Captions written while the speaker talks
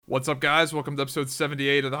What's up, guys? Welcome to episode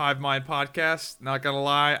 78 of the Hive Mind podcast. Not gonna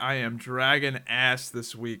lie, I am dragging ass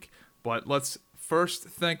this week. But let's first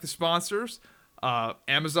thank the sponsors.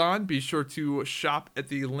 Amazon, be sure to shop at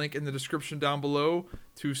the link in the description down below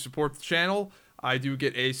to support the channel. I do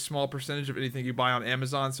get a small percentage of anything you buy on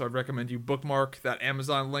Amazon, so I'd recommend you bookmark that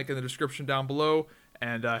Amazon link in the description down below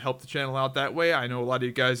and help the channel out that way. I know a lot of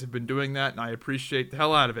you guys have been doing that, and I appreciate the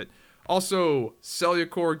hell out of it. Also,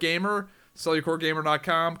 Cellucor Gamer.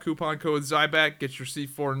 CellucorGamer.com, coupon code Zyback, get your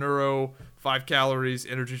C4 Neuro, 5 calories,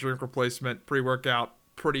 energy drink replacement, pre-workout,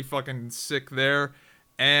 pretty fucking sick there.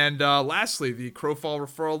 And lastly, the Crowfall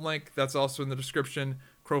referral link, that's also in the description.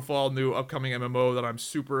 Crowfall, new upcoming MMO that I'm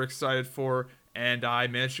super excited for, and I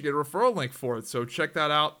managed to get a referral link for it, so check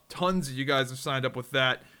that out. Tons of you guys have signed up with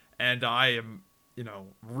that, and I am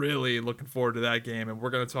really looking forward to that game, and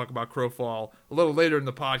we're going to talk about Crowfall a little later in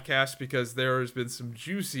the podcast because there has been some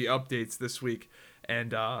juicy updates this week,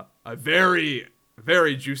 and a very,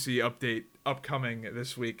 very juicy update upcoming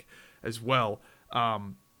this week as well.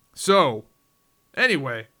 So,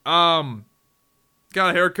 anyway, got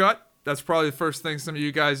a haircut. That's probably the first thing some of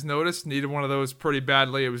you guys noticed. Needed one of those pretty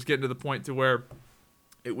badly. It was getting to the point to where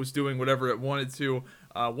it was doing whatever it wanted to.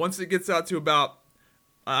 Once it gets out to about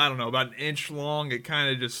an inch long, it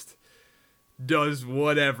kind of just does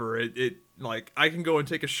whatever. It like, I can go and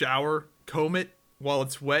take a shower, comb it while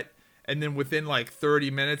it's wet, and then within like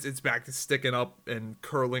 30 minutes, it's back to sticking up and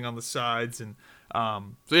curling on the sides. And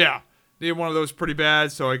so yeah, needed one of those pretty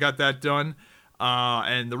bad, so I got that done.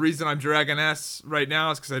 And the reason I'm dragging ass right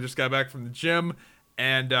now is because I just got back from the gym,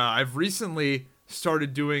 and I've recently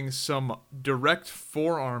started doing some direct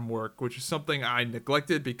forearm work, which is something I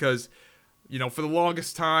neglected because for the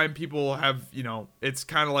longest time, people have, it's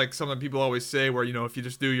kind of like something people always say where, if you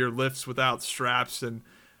just do your lifts without straps and,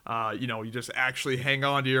 you just actually hang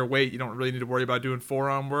on to your weight, you don't really need to worry about doing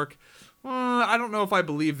forearm work. I don't know if I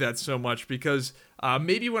believe that so much because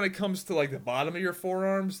maybe when it comes to, like, the bottom of your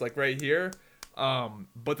forearms, like right here,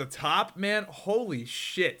 but the top, man, holy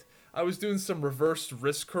shit. I was doing some reverse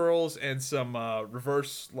wrist curls and some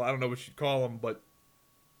reverse, I don't know what you'd call them, but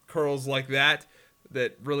curls like that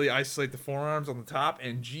really isolate the forearms on the top,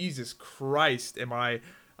 and Jesus Christ, am I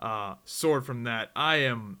sore from that.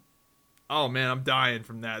 I'm dying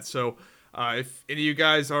from that. So if any of you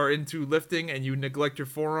guys are into lifting and you neglect your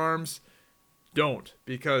forearms, don't,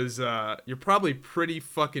 because you're probably pretty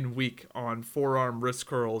fucking weak on forearm wrist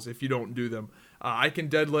curls if you don't do them. I can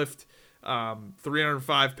deadlift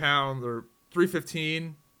 305 pounds or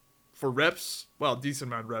 315 for reps, well, decent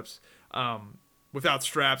amount of reps, without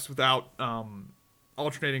straps, without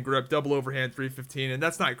alternating grip, double overhand 315, and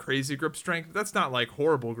that's not crazy grip strength. That's not like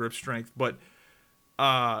horrible grip strength, but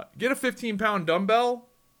get a 15-pound dumbbell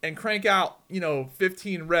and crank out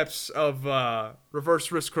 15 reps of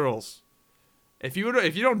reverse wrist curls. If you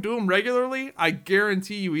don't do them regularly, I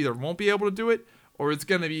guarantee you either won't be able to do it or it's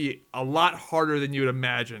gonna be a lot harder than you would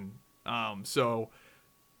imagine. So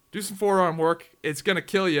do some forearm work. It's gonna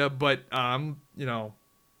kill you, but I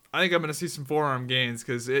think I'm gonna see some forearm gains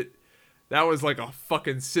because that was like a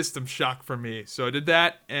fucking system shock for me. So I did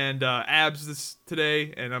that and abs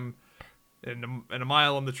today, and I'm in a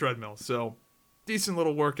mile on the treadmill. So decent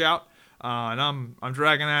little workout, and I'm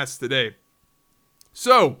dragging ass today.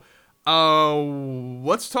 So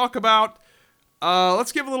let's talk about.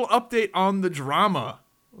 Let's give a little update on the drama.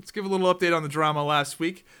 Last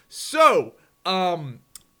week. So the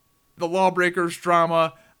Lawbreakers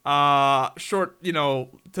drama. To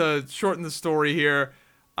shorten the story here.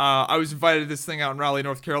 I was invited to this thing out in Raleigh,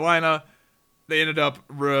 North Carolina. They ended up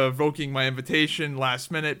revoking my invitation last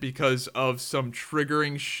minute because of some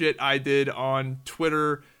triggering shit I did on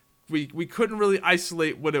Twitter. We couldn't really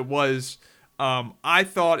isolate what it was. I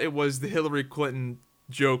thought it was the Hillary Clinton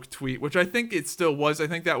joke tweet, which I think it still was. I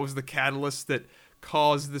think that was the catalyst that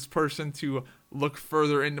caused this person to look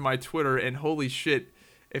further into my Twitter. And holy shit,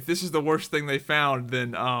 if this is the worst thing they found,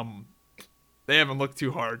 then they haven't looked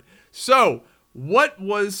too hard. So what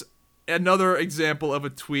was another example of a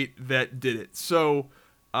tweet that did it? So,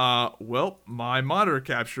 my monitor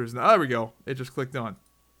captures now. There we go. It just clicked on.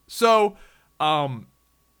 So, I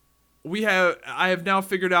have now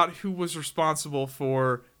figured out who was responsible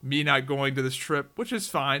for me not going to this trip, which is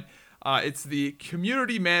fine. It's the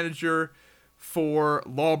community manager for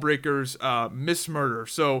Lawbreakers, Miss Murder.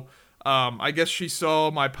 So, I guess she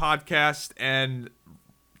saw my podcast and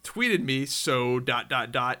tweeted me,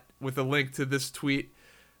 with a link to this tweet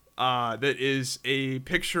that is a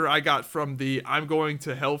picture I got from the I'm Going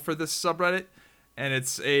to Hell for This subreddit, and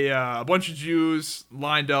it's a bunch of Jews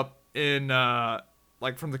lined up in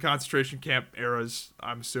like from the concentration camp eras,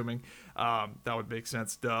 I'm assuming, That would make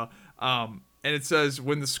sense, duh. And it says,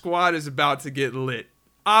 when the squad is about to get lit.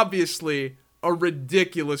 Obviously, a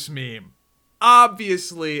ridiculous meme.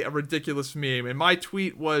 Obviously, a ridiculous meme. And my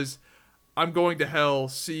tweet was, I'm going to hell,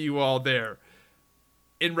 see you all there.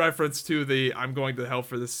 In reference to the, I'm going to hell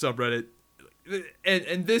for this subreddit.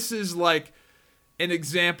 And this is like an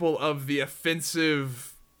example of the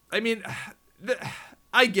offensive. I mean,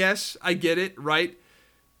 I guess I get it, right?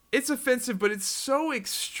 It's offensive, but it's so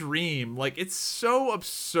extreme. Like, it's so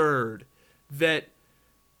absurd that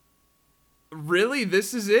really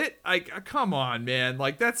this is it? Like, come on, man.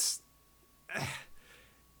 Like, that's.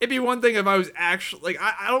 It'd be one thing if I was actually like,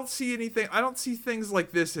 I don't see anything. I don't see things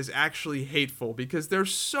like this as actually hateful because they're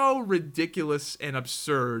so ridiculous and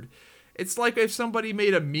absurd. It's like if somebody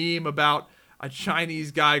made a meme about a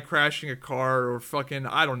Chinese guy crashing a car or fucking,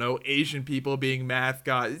 I don't know, Asian people being math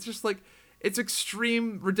guys. It's just like, it's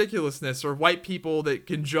extreme ridiculousness, or white people that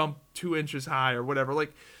can jump 2 inches high or whatever.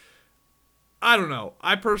 Like, I don't know.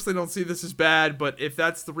 I personally don't see this as bad, but if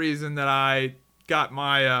that's the reason that I got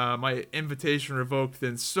my my invitation revoked,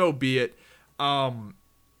 then so be it. And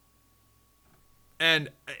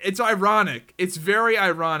it's ironic. It's very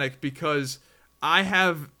ironic because I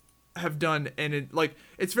have done, and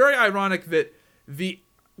it's very ironic that the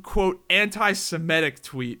quote anti-Semitic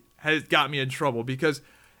tweet has got me in trouble because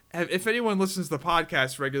if anyone listens to the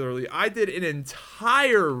podcast regularly, I did an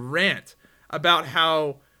entire rant about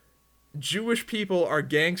how Jewish people are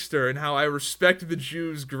gangster and how I respect the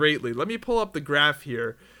Jews greatly. Let me pull up the graph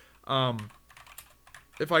here,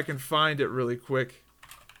 if I can find it really quick.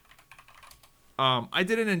 I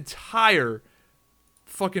did an entire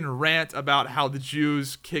fucking rant about how the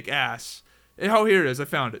Jews kick ass. Oh, here it is. I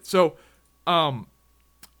found it. So, to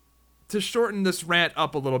shorten this rant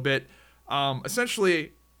up a little bit,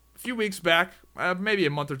 essentially, a few weeks back, maybe a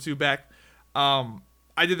month or two back,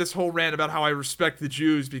 I did this whole rant about how I respect the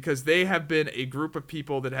Jews because they have been a group of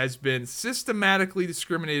people that has been systematically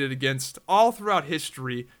discriminated against all throughout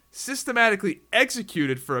history, systematically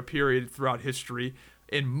executed for a period throughout history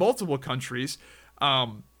in multiple countries,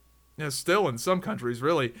 still in some countries,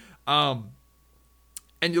 really. And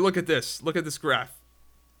you look at this graph.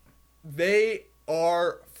 They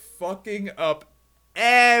are fucking up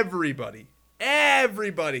everybody.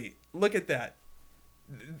 Look at that.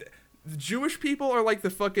 The Jewish people are like the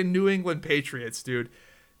fucking New England Patriots, dude.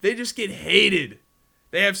 They just get hated.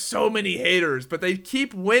 They have so many haters, but they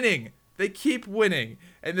keep winning.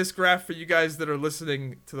 And this graph for you guys that are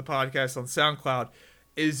listening to the podcast on SoundCloud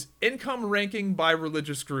is income ranking by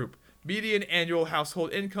religious group. Median annual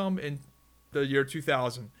household income in the year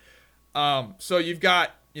 2000. So you've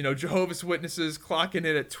got, Jehovah's Witnesses clocking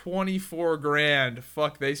in at 24 grand.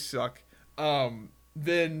 Fuck, they suck.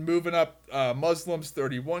 Then moving up, Muslims,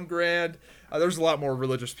 31 grand. There's a lot more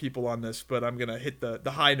religious people on this, but I'm going to hit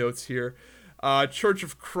the high notes here. Church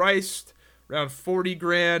of Christ, around 40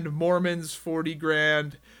 grand. Mormons, 40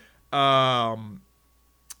 grand.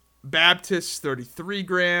 Baptists, 33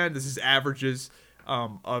 grand. This is averages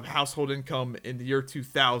of household income in the year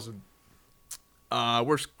 2000.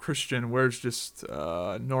 Where's Christian? Where's just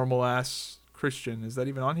normal ass Christian? Is that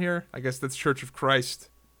even on here? I guess that's Church of Christ,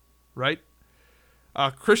 right?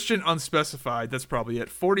 Christian unspecified. That's probably it.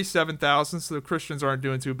 47,000. So the Christians aren't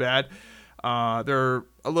doing too bad. They're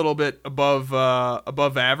a little bit above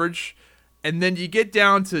average. And then you get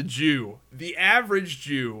down to Jew. The average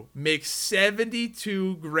Jew makes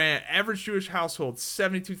 72 grand. Average Jewish household,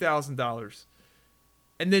 $72,000.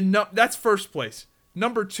 And then that's first place.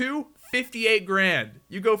 Number 2, 58 grand.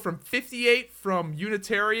 You go from 58 from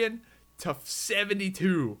Unitarian to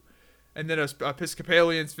 72. And then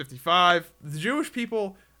Episcopalians, 55. The Jewish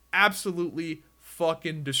people absolutely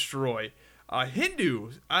fucking destroy.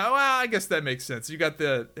 Hindu, well, I guess that makes sense. You got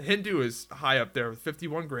the Hindu is high up there with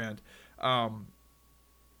 51 grand.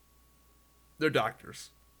 They're doctors.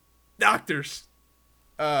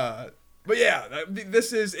 But yeah,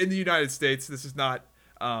 this is in the United States. This is not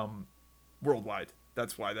worldwide.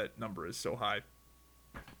 That's why that number is so high,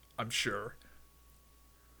 I'm sure.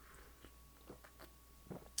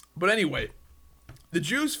 But anyway, the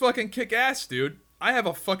Jews fucking kick ass, dude. I have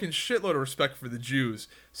a fucking shitload of respect for the Jews.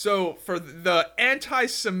 So for the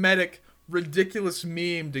anti-Semitic ridiculous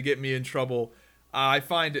meme to get me in trouble, I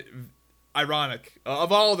find it ironic.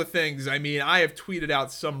 Of all the things, I mean, I have tweeted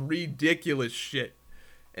out some ridiculous shit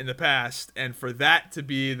in the past, and for that to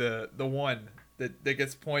be the one that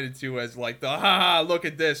gets pointed to as like the haha, look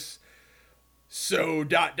at this. So ...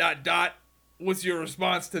 What's your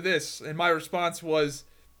response to this? And my response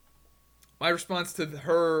to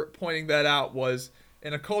her pointing that out was,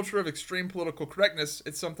 in a culture of extreme political correctness,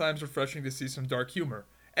 it's sometimes refreshing to see some dark humor.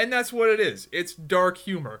 And that's what it is. It's dark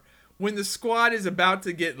humor. When the squad is about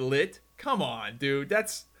to get lit, come on, dude.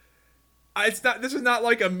 This is not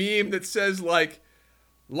like a meme that says like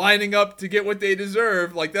lining up to get what they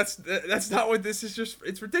deserve. Like that's not what this is. Just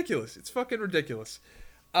it's ridiculous. It's fucking ridiculous.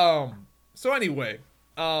 So anyway,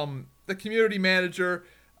 the community manager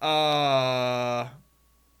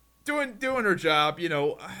doing her job,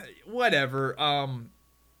 whatever.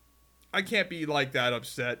 I can't be like that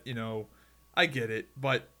upset, I get it,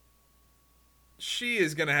 but she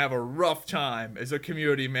is going to have a rough time as a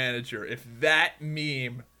community manager if that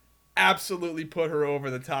meme absolutely put her over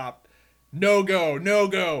the top. No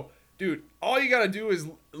go. Dude, all you got to do is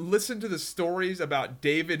listen to the stories about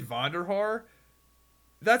David Vonderhaar.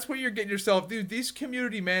 That's what you're getting yourself. Dude, these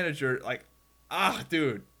community manager,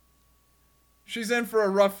 dude. She's in for a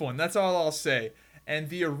rough one. That's all I'll say. And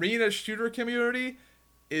the arena shooter community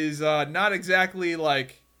is not exactly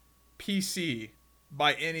like PC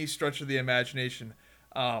by any stretch of the imagination.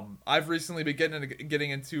 I've recently been getting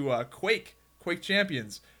into Quake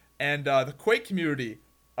Champions, and the Quake community.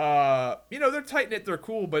 They're tight-knit, they're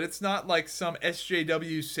cool, but it's not like some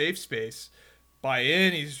SJW safe space by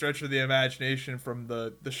any stretch of the imagination from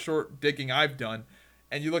the short digging I've done.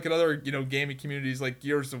 And you look at other, gaming communities like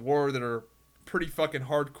Gears of War that are pretty fucking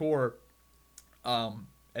hardcore. And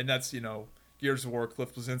that's, Gears of War,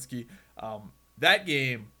 Cliff Bleszinski. That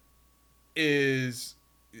game is...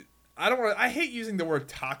 I hate using the word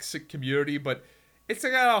toxic community, but it's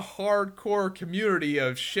got a hardcore community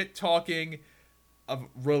of shit-talking, of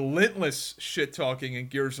relentless shit-talking in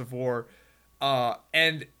Gears of War.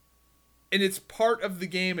 And it's part of the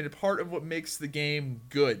game and part of what makes the game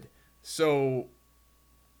good. So,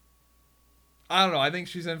 I don't know. I think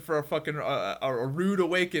she's in for a fucking a rude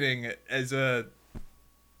awakening as a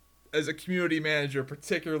community manager,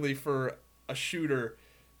 particularly for a shooter.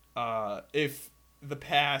 If the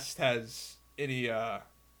past has any, I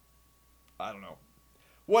don't know,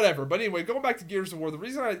 whatever. But anyway, going back to Gears of War, the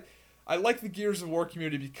reason I like the Gears of War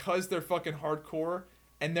community because they're fucking hardcore,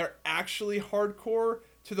 and they're actually hardcore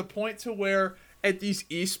to the point to where at these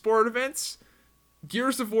esport events,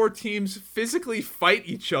 Gears of War teams physically fight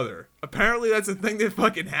each other. Apparently that's a thing that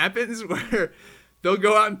fucking happens where they'll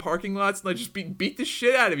go out in parking lots and they'll just beat the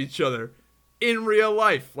shit out of each other in real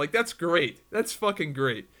life. Like, that's great. That's fucking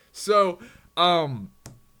great. So,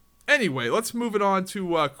 anyway, let's move it on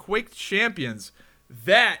to Quake Champions.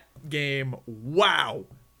 That game, wow.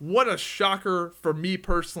 What a shocker for me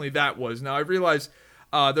personally that was. Now, I realize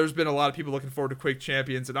there's been a lot of people looking forward to Quake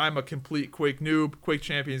Champions, and I'm a complete Quake noob. Quake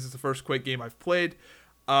Champions is the first Quake game I've played.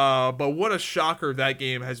 But what a shocker that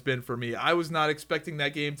game has been for me. I was not expecting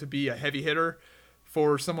that game to be a heavy hitter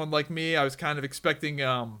for someone like me. I was kind of expecting,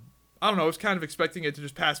 I was kind of expecting it to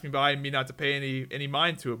just pass me by and me not to pay any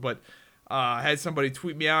mind to it. But I had somebody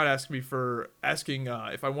tweet me out asking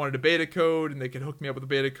if I wanted a beta code, and they could hook me up with a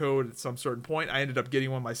beta code at some certain point. I ended up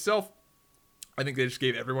getting one myself. I think they just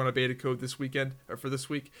gave everyone a beta code this weekend, or for this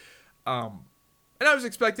week. And I was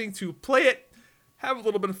expecting to play it, have a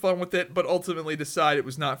little bit of fun with it, but ultimately decide it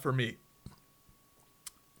was not for me.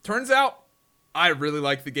 Turns out, I really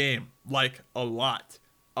like the game. Like, a lot.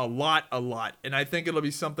 A lot. And I think it'll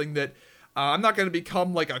be something that, I'm not going to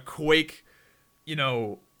become like a Quake,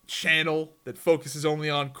 channel that focuses only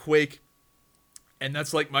on Quake, and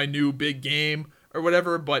that's like my new big game, or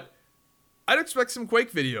whatever, but I'd expect some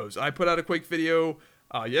Quake videos. I put out a Quake video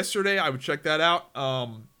yesterday. I would check that out.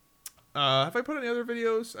 Have I put any other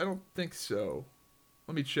videos? I don't think so.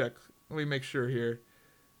 Let me check. Let me make sure here.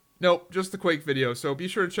 Nope, just the Quake video. So be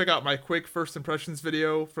sure to check out my Quake First Impressions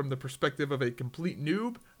video from the perspective of a complete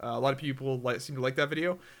noob. A lot of people seem to like that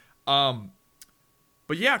video.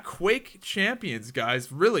 But yeah, Quake Champions,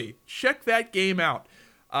 guys. Really, check that game out.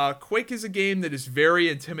 Quake is a game that is very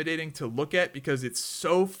intimidating to look at because it's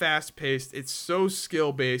so fast-paced, it's so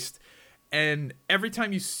skill-based, and every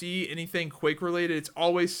time you see anything Quake-related, it's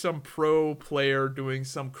always some pro player doing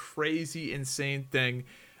some crazy, insane thing.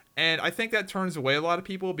 And I think that turns away a lot of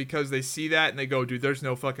people because they see that and they go, dude, there's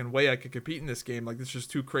no fucking way I could compete in this game. Like, this is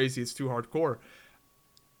just too crazy, it's too hardcore.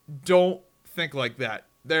 Don't think like that.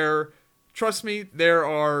 Trust me, there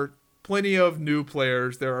are plenty of new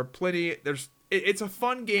players. It's a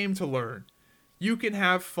fun game to learn. You can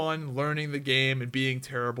have fun learning the game and being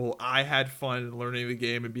terrible. I had fun learning the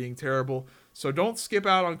game and being terrible. So don't skip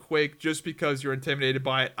out on Quake just because you're intimidated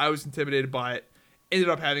by it. I was intimidated by it. Ended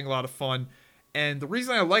up having a lot of fun. And the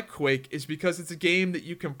reason I like Quake is because it's a game that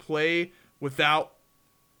you can play without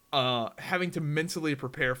having to mentally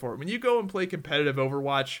prepare for it. When you go and play competitive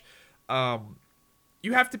Overwatch,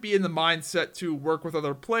 you have to be in the mindset to work with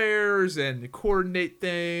other players and coordinate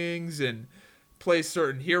things and play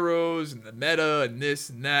certain heroes and the meta and this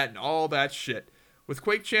and that and all that shit. With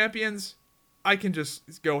Quake Champions, I can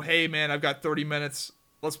just go, hey man, I've got 30 minutes.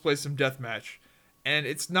 Let's play some deathmatch. And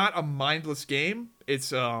it's not a mindless game.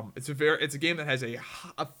 It's a game that has a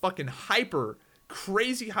fucking hyper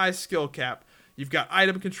crazy high skill cap. You've got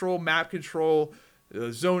item control, map control,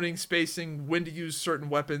 zoning, spacing, when to use certain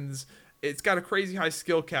weapons. It's got a crazy high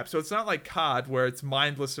skill cap. So it's not like COD where it's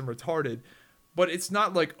mindless and retarded, but it's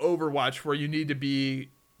not like Overwatch where you need to be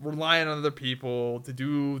relying on other people to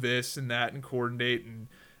do this and that and coordinate. And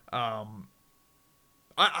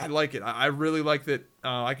I like it. I really like that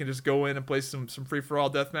I can just go in and play some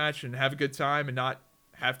free-for-all deathmatch and have a good time and not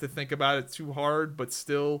have to think about it too hard, but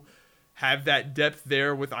still have that depth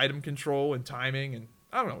there with item control and timing. And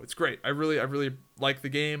I don't know, it's great. I really like the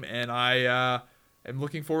game, and I am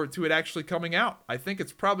looking forward to it actually coming out. I think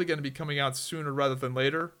it's probably going to be coming out sooner rather than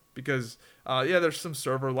later because, there's some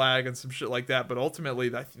server lag and some shit like that, but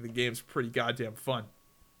ultimately I think the game's pretty goddamn fun.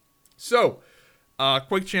 So,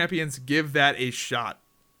 Quake Champions, give that a shot.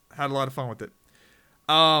 Had a lot of fun with it.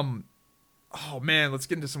 Oh man, let's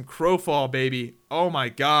get into some Crowfall, baby. Oh my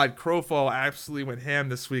god, Crowfall absolutely went ham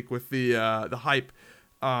this week with the hype.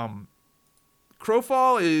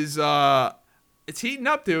 Crowfall is it's heating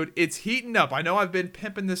up, dude. It's heating up. I know I've been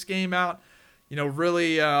pimping this game out. You know,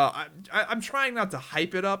 really, I'm trying not to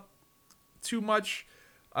hype it up too much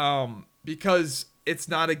because it's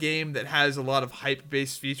not a game that has a lot of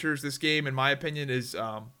hype-based features. This game, in my opinion, is...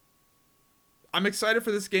 I'm excited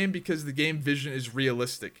for this game because the game vision is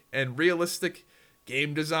realistic. And realistic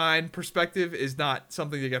game design perspective is not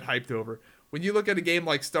something to get hyped over. When you look at a game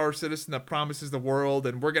like Star Citizen that promises the world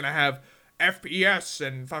and we're going to have FPS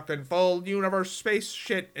and fucking full universe space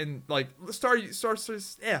shit and like Star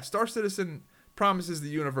Citizen promises the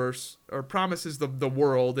universe or promises the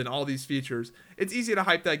world and all these features. It's easy to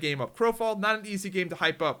hype that game up. Crowfall, not an easy game to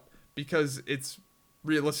hype up because it's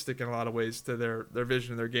realistic in a lot of ways to their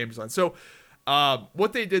vision and their game design. So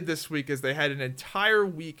what they did this week is they had an entire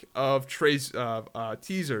week of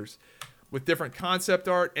teasers with different concept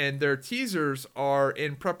art, and their teasers are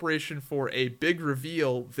in preparation for a big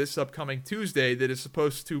reveal this upcoming Tuesday that is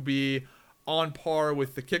supposed to be on par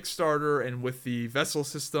with the Kickstarter and with the vessel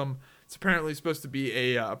system. It's apparently supposed to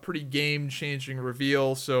be a pretty game-changing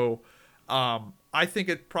reveal, so I think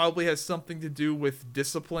it probably has something to do with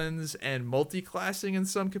disciplines and multi-classing in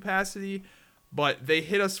some capacity. But they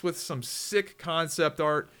hit us with some sick concept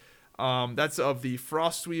art. That's of the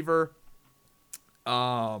Frostweaver.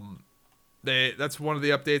 That's one of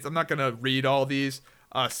the updates. I'm not going to read all these.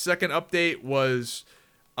 Second update was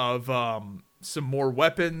of some more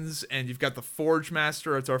weapons. And you've got the Forge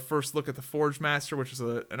Master. It's our first look at the Forge Master, which is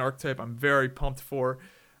an archetype I'm very pumped for.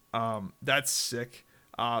 That's sick.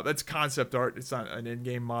 That's concept art. It's not an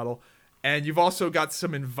in-game model. And you've also got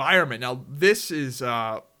some environment. Now, this is...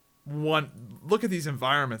 look at these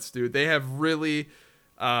environments, dude. They have really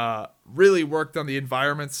worked on the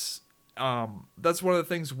environments. That's one of the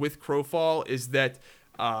things with Crowfall is that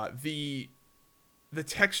the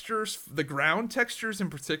textures, the ground textures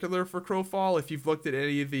in particular for Crowfall, if you've looked at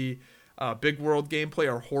any of the big world gameplay,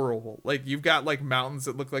 are horrible. Like you've got like mountains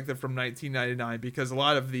that look like they're from 1999 because a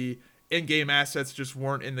lot of the in-game assets just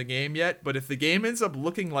weren't in the game yet. But if the game ends up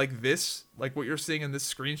looking like this, like what you're seeing in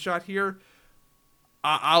this screenshot here,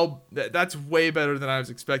 that's way better than I was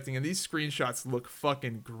expecting, and these screenshots look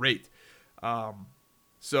fucking great.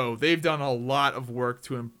 So they've done a lot of work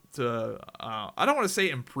to I don't want to say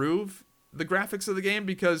improve the graphics of the game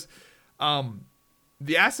because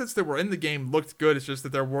the assets that were in the game looked good. It's just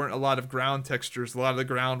that there weren't a lot of ground textures. A lot of the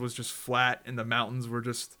ground was just flat, and the mountains were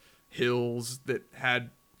just hills that had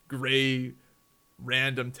gray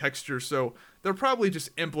random textures. So they're probably just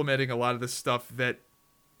implementing a lot of this stuff that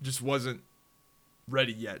just wasn't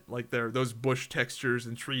ready yet, like those bush textures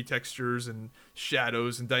and tree textures and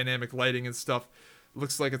shadows and dynamic lighting and stuff.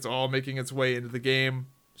 Looks like it's all making its way into the game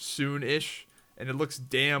soon-ish, and it looks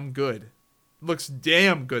damn good.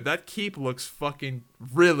 That keep looks fucking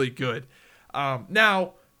really good.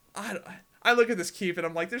 Now I look at this keep and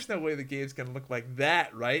I'm like, there's no way the game's gonna look like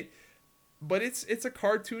that, right? But it's a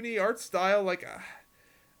cartoony art style. Like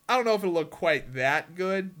I don't know if it'll look quite that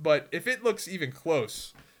good, but if it looks even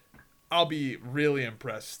close, I'll be really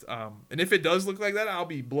impressed. And if it does look like that, I'll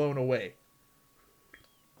be blown away.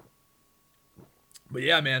 But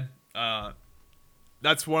yeah, man,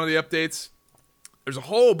 that's one of the updates. There's a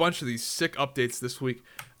whole bunch of these sick updates this week.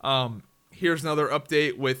 Here's another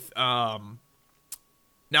update with... now,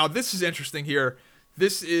 this is interesting here.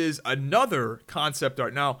 This is another concept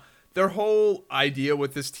art. Now, their whole idea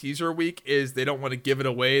with this teaser week is they don't want to give it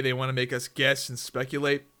away. They want to make us guess and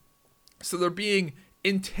speculate. So they're being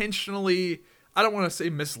intentionally, I don't want to say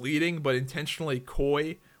misleading, but intentionally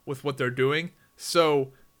coy with what they're doing.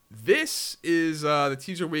 So this is the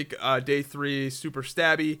teaser week, day 3, Super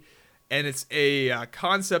Stabby, and it's a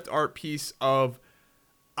concept art piece of,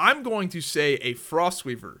 I'm going to say, a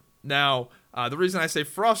Frostweaver. Now, the reason I say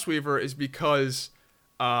Frostweaver is because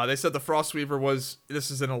they said the Frostweaver was,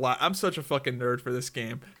 this is in a live, I'm such a fucking nerd for this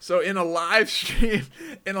game. So in a live stream,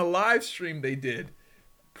 they did,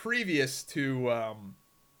 previous to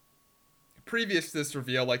this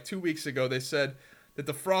reveal, like 2 weeks ago, they said that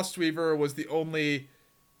the Frostweaver was the only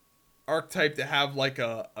archetype to have like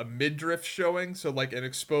a midriff showing, so like an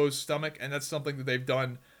exposed stomach, and that's something that they've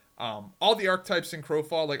done. All the archetypes in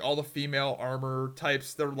Crowfall, like all the female armor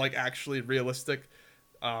types, they're like actually realistic.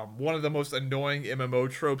 One of the most annoying MMO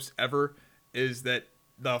tropes ever is that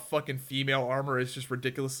the fucking female armor is just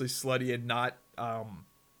ridiculously slutty and not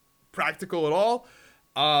practical at all.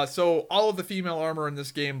 So all of the female armor in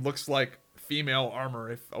this game looks like female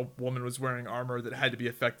armor if a woman was wearing armor that had to be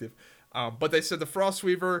effective. But they said the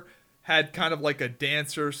Frostweaver had kind of like a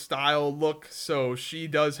dancer style look, so she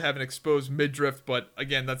does have an exposed midriff, but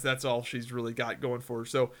again, that's all she's really got going for her.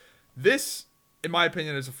 So this, in my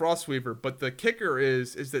opinion, is a Frostweaver, but the kicker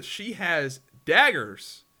is that she has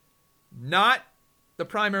daggers, not the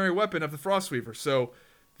primary weapon of the Frostweaver. So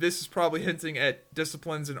this is probably hinting at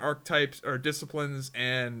disciplines and archetypes, or disciplines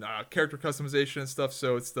and character customization and stuff.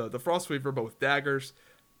 So it's the Frostweaver, but with daggers,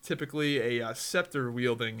 typically a scepter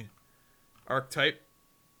wielding archetype.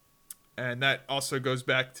 And that also goes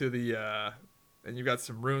back to the, and you've got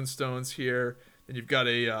some rune stones here. Then you've got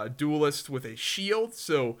a duelist with a shield.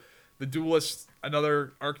 So the duelist,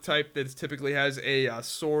 another archetype that typically has a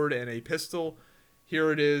sword and a pistol.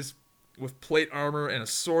 Here it is with plate armor and a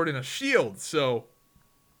sword and a shield. So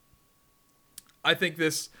I think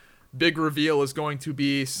this big reveal is going to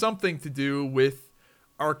be something to do with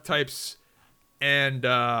archetypes and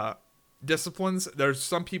disciplines. There's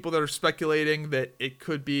some people that are speculating that it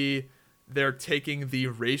could be they're taking the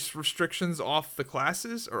race restrictions off the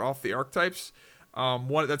classes or off the archetypes.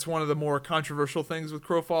 That's one of the more controversial things with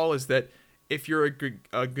Crowfall, is that if you're a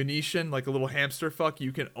Ganetian, like a little hamster fuck,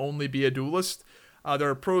 you can only be a duelist. There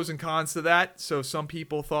are pros and cons to that, so some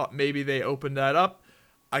people thought maybe they opened that up.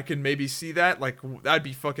 I can maybe see that. Like, that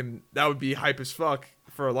would be hype as fuck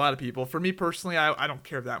for a lot of people. For me personally, I don't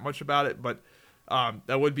care that much about it, but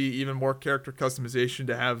that would be even more character customization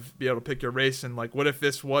to be able to pick your race. And like, what if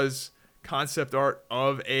this was concept art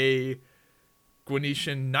of a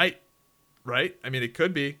Guanetian knight, right? I mean, it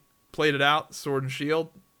could be plated out, sword and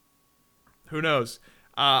shield. Who knows?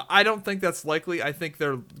 I don't think that's likely. I think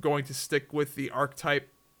they're going to stick with the archetype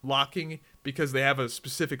locking because they have a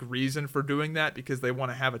specific reason for doing that, because they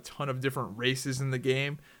want to have a ton of different races in the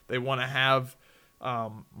game. They want to have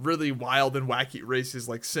really wild and wacky races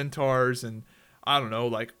like centaurs and, I don't know,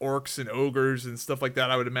 like orcs and ogres and stuff like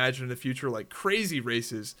that. I would imagine in the future, like crazy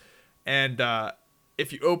races. And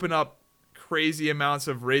if you open up crazy amounts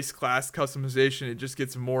of race class customization, it just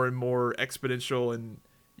gets more and more exponential, and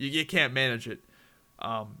you can't manage it.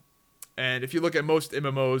 And if you look at most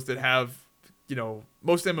MMOs that have,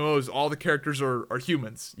 most MMOs, all the characters are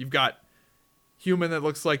humans. You've got human that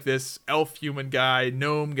looks like this, elf human guy,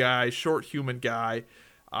 gnome guy, short human guy.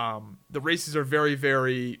 The races are very,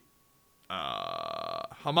 very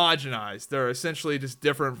homogenized. They're essentially just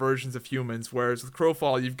different versions of humans, whereas with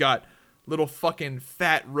Crowfall, you've got little fucking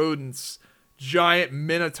fat rodents, giant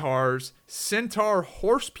minotaurs, centaur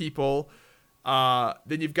horse people,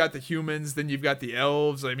 then you've got the humans, then you've got the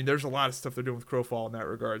elves. I mean, there's a lot of stuff they're doing with Crowfall in that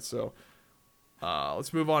regard. So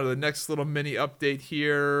let's move on to the next little mini update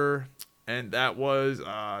here. And that was,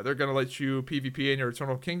 they're going to let you PvP in your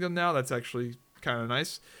Eternal Kingdom now. That's actually kind of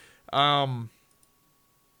nice.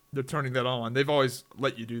 They're turning that on. They've always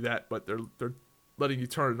let you do that, but they're letting you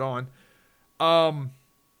turn it on.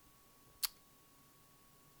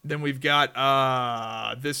 Then we've got,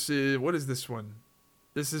 what is this one?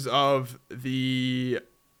 This is of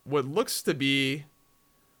what looks to be,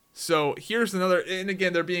 so here's another, and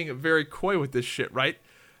again, they're being very coy with this shit, right?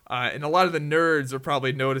 And a lot of the nerds are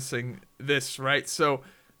probably noticing this, right? So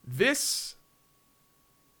this,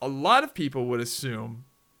 a lot of people would assume,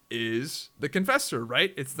 is the Confessor,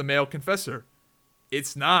 right? It's the male Confessor.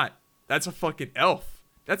 It's not. That's a fucking elf.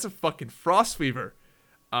 That's a fucking Frostweaver.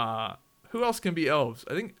 Who else can be elves?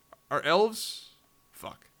 I think, are elves?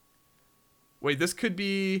 Fuck. Wait, this could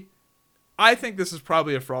be, I think this is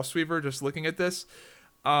probably a Frostweaver, just looking at this.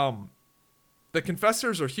 The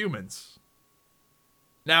Confessors are humans.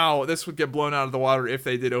 Now, this would get blown out of the water if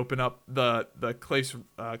they did open up the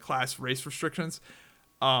class race restrictions.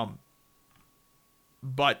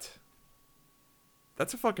 But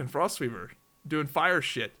That's a fucking Frostweaver doing fire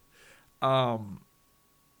shit. Yeah.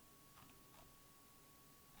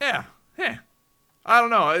 I don't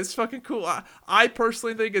know. It's fucking cool. I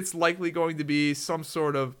personally think it's likely going to be some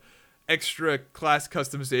sort of extra class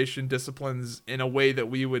customization disciplines in a way that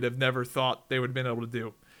we would have never thought they would have been able to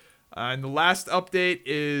do. And the last update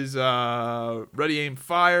is Ready, Aim,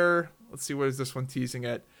 Fire. Let's see, what is this one teasing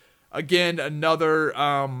at? Again, another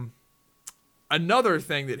thing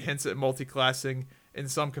that hints at multi-classing in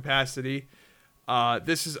some capacity.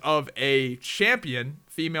 This is of a champion,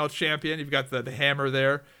 female champion. You've got the hammer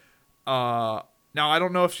there. Now, I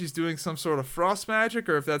don't know if she's doing some sort of frost magic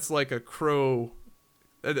or if that's like a crow.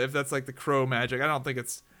 If that's like the crow magic. I don't think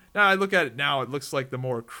it's... Now, I look at it now, it looks like the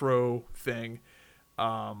more crow thing.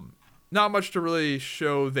 Not much to really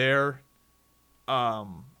show there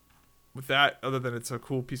with that, other than it's a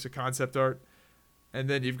cool piece of concept art. And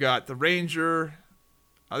then you've got the ranger.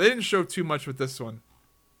 They didn't show too much with this one.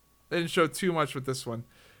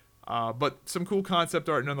 But some cool concept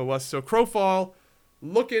art nonetheless. So Crowfall,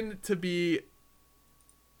 looking to be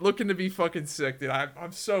fucking sick, dude.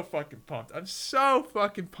 I'm so fucking pumped. I'm so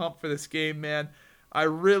fucking pumped for this game, man. I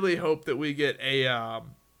really hope that we get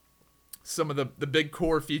some of the big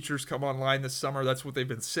core features come online this summer. That's what they've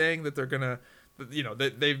been saying that they're gonna,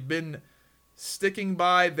 they've been sticking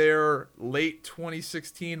by their late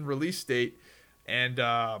 2016 release date, and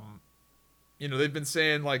they've been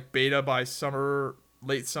saying like beta by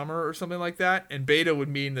late summer or something like that. And beta would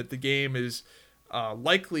mean that the game is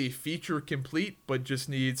likely feature complete, but just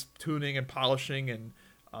needs tuning and polishing and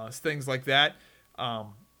things like that.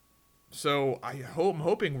 So I'm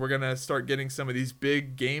hoping we're gonna start getting some of these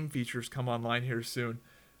big game features come online here soon.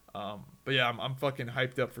 But yeah, I'm fucking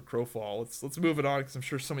hyped up for Crowfall. Let's move it on, because I'm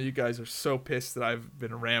sure some of you guys are so pissed that I've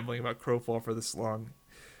been rambling about Crowfall for this long.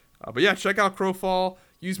 But yeah, check out Crowfall.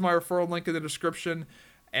 Use my referral link in the description,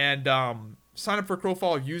 and sign up for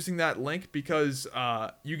Crowfall using that link, because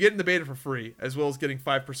you get in the beta for free, as well as getting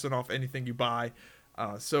 5% off anything you buy.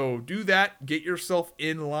 So do that. Get yourself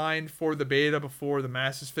in line for the beta before the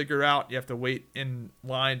masses figure out you have to wait in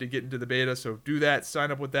line to get into the beta. So do that. Sign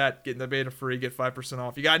up with that. Get in the beta free. Get 5%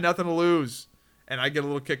 off. You got nothing to lose. And I get a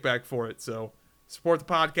little kickback for it. So support the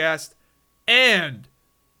podcast and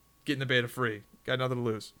get in the beta free. Got nothing to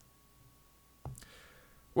lose.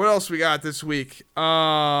 What else we got this week?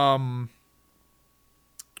 Wonder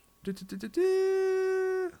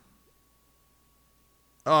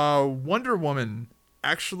Woman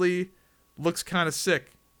actually looks kind of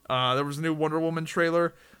sick. There was a new Wonder Woman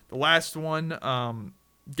trailer. The last one, Gal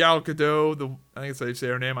Gadot, I think that's how you say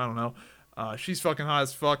her name, I don't know. She's fucking hot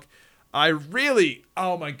as fuck.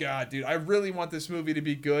 Oh my god, dude, I really want this movie to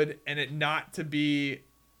be good, and it not to be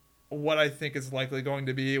what I think it's likely going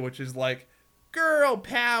to be, which is like, girl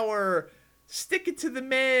power, stick it to the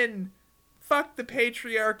men, fuck the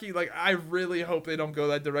patriarchy. Like, I really hope they don't go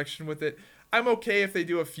that direction with it. I'm okay if they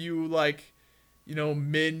do a few, like,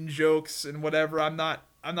 men jokes and whatever. I'm not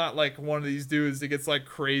like one of these dudes that gets like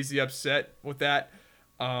crazy upset with that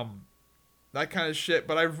kind of shit.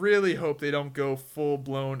 But I really hope they don't go full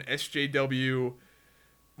blown SJW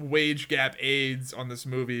wage gap AIDS on this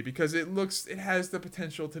movie, because it has the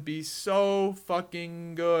potential to be so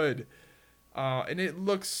fucking good. And it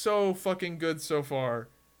looks so fucking good so far.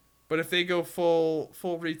 But if they go full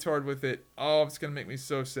retard with it, it's gonna make me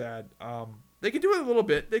so sad. They can do it a little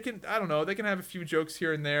bit. They can have a few jokes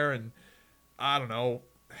here and there, and I don't know,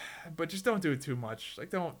 but just don't do it too much.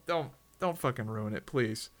 Like, don't fucking ruin it,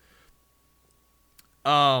 please.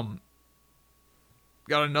 We got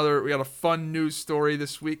a fun news story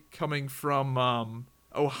this week coming from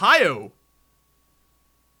Ohio.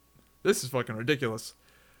 This is fucking ridiculous.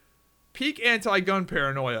 Peak anti-gun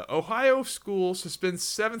paranoia. Ohio school suspends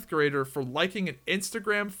 7th grader for liking an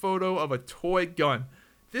Instagram photo of a toy gun.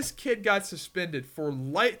 This kid got suspended for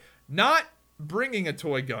not bringing a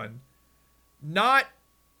toy gun, not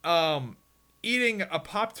eating a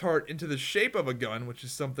Pop-Tart into the shape of a gun, which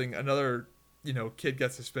is something another kid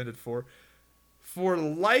got suspended for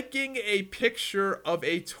liking a picture of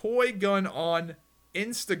a toy gun on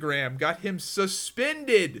Instagram. Got him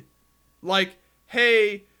suspended. Like,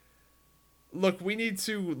 hey, look, we need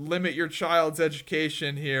to limit your child's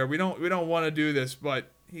education here. We don't want to do this,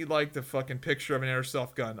 but he liked a fucking picture of an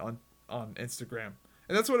airsoft gun on Instagram.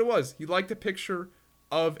 And that's what it was. He liked a picture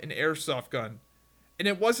of an airsoft gun. And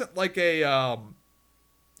it wasn't like it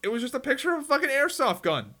was just a picture of a fucking airsoft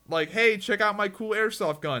gun. Like, hey, check out my cool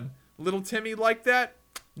airsoft gun. Little Timmy liked that.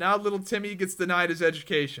 Now little Timmy gets denied his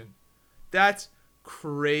education. That's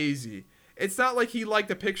crazy. It's not like he liked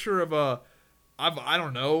a picture of a I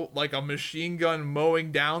don't know, like a machine gun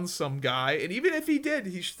mowing down some guy. And even if he did,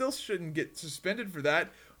 he still shouldn't get suspended for that.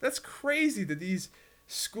 That's crazy that these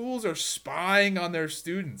schools are spying on their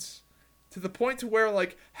students to the point to where,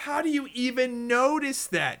 like, how do you even notice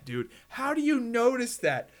that, dude? How do you notice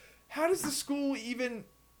that? How does the school even...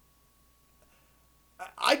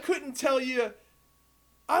 I couldn't tell you...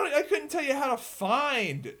 I couldn't tell you how to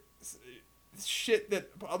find shit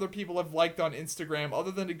that other people have liked on Instagram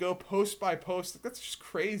other than to go post by post. That's just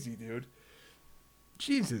crazy, dude.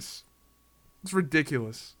 Jesus. It's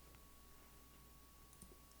ridiculous.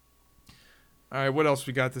 Alright, what else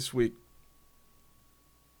we got this week?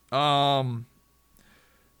 The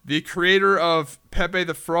creator of Pepe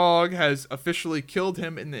the Frog has officially killed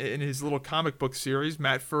him in his little comic book series.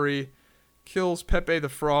 Matt Furry kills Pepe the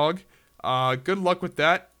Frog. Good luck with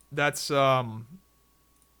that. That's,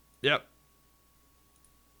 yep.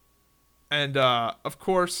 And, of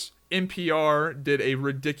course, NPR did a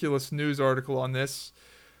ridiculous news article on this.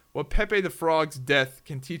 What Pepe the Frog's death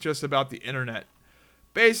can teach us about the internet.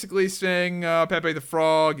 Basically saying, Pepe the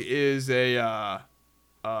Frog is a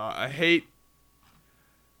hate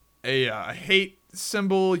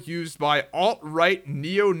symbol used by alt-right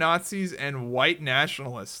neo-Nazis and white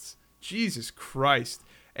nationalists. Jesus Christ.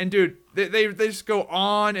 And dude, they just go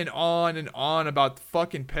on and on and on about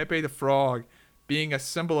fucking Pepe the Frog being a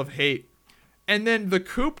symbol of hate. And then the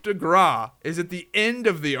coup de grace is at the end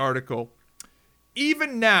of the article.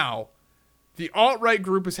 Even now, the alt-right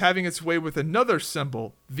group is having its way with another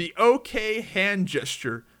symbol, the OK hand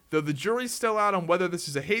gesture, though the jury's still out on whether this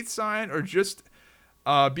is a hate sign or just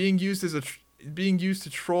being used to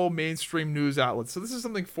troll mainstream news outlets. So this is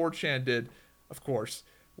something 4chan did, of course,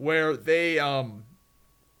 where they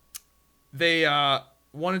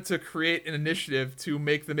wanted to create an initiative to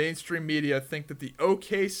make the mainstream media think that the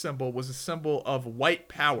OK symbol was a symbol of white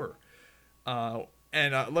power.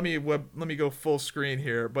 Let me go full screen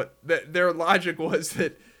here. But their logic was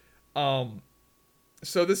that,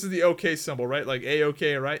 so this is the OK symbol, right? Like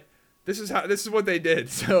A-OK, right? This is what they did.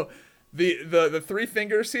 So the three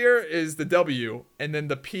fingers here is the W, and then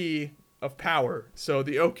the P of power. So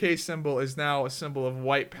the OK symbol is now a symbol of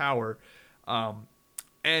white power.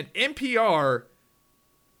 And NPR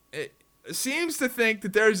seems to think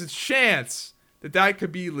that there's a chance that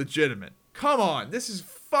could be legitimate. Come on, this is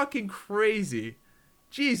fucking crazy.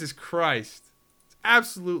 Jesus Christ. It's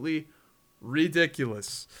absolutely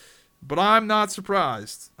ridiculous. But I'm not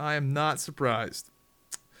surprised. I am not surprised.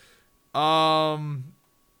 What?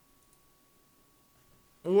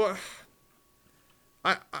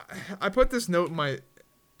 I put this note in my...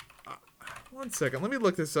 one second, let me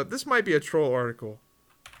look this up. This might be a troll article.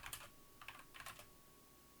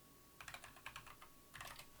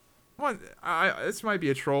 This might be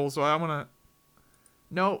a troll, so I want to...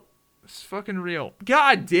 No, it's fucking real.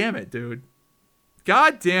 God damn it, dude.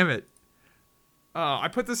 God damn it. I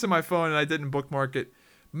put this in my phone and I didn't bookmark it.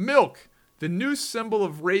 Milk, the new symbol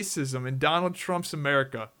of racism in Donald Trump's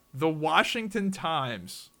America. The Washington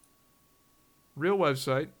Times. Real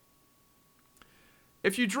website.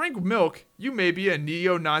 If you drink milk, you may be a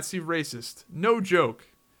neo-Nazi racist. No joke.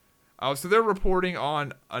 So they're reporting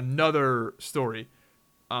on another story.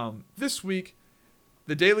 This week,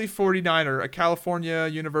 the Daily 49er, a California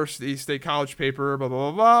University State College paper, blah,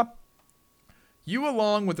 blah, blah, blah. You,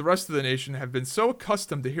 along with the rest of the nation, have been so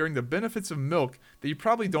accustomed to hearing the benefits of milk that you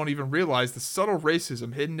probably don't even realize the subtle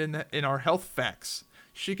racism hidden in our health facts.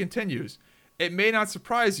 She continues, it may not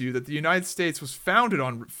surprise you that the United States was founded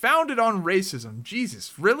on racism.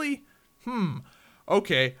 Jesus, really?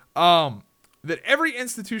 Okay. That every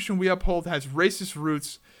institution we uphold has racist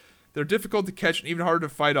roots. They're difficult to catch and even harder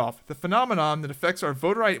to fight off. The phenomenon that affects our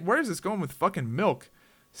voter ID... Where is this going with fucking milk?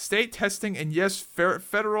 State testing and, yes,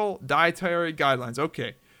 federal dietary guidelines.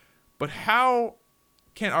 Okay. But how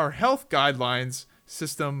can our health guidelines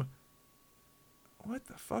system... What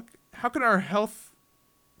the fuck? How can our health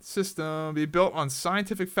system be built on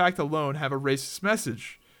scientific fact alone have a racist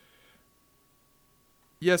message?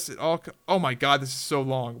 Yes, it all... Oh my god, this is so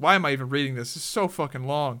long. Why am I even reading this? This is so fucking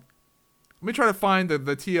long. Let me try to find the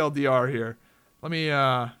TLDR here. Let me,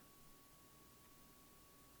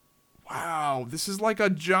 Wow, this is like a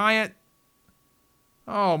giant...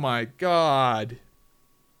 Oh my god.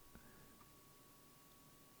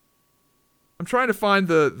 I'm trying to find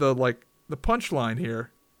the punchline here.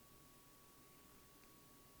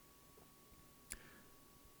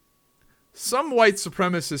 Some white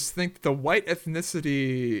supremacists think the white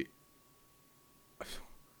ethnicity...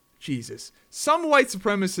 Jesus. Some white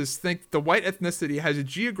supremacists think the white ethnicity has a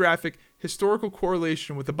geographic, historical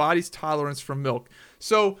correlation with the body's tolerance for milk.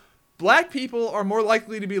 So, black people are more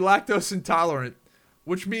likely to be lactose intolerant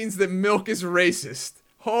which means that milk is racist.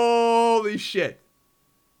 Holy shit.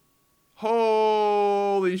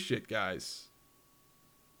 Holy shit, guys.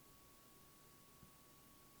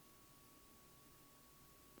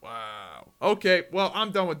 Wow. Okay, well,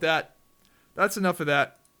 I'm done with that. That's enough of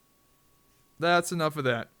that. That's enough of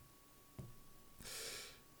that.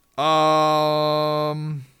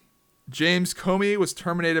 James Comey was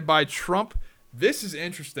terminated by Trump. This is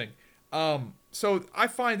interesting. So I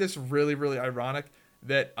find this really, really ironic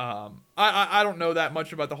that I don't know that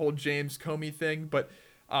much about the whole James Comey thing, but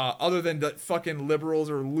other than that fucking liberals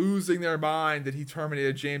are losing their mind that he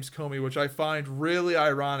terminated James Comey, which I find really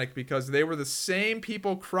ironic because they were the same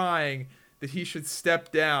people crying that he should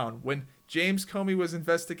step down when James Comey was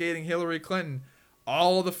investigating Hillary Clinton.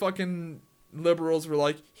 All the fucking liberals were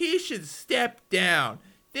like, he should step down.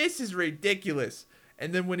 This is ridiculous.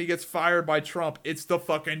 And then when he gets fired by Trump, it's the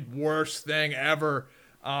fucking worst thing ever.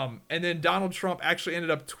 And then Donald Trump actually ended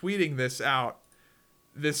up tweeting this out.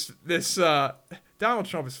 Donald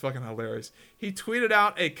Trump is fucking hilarious. He tweeted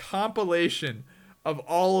out a compilation of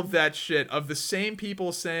all of that shit, of the same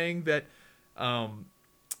people saying that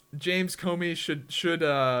James Comey should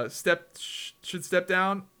step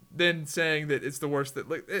down, then saying that it's the worst.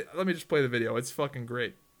 Let me just play the video. It's fucking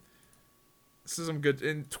great. This is some good.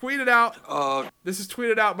 And tweeted out. This is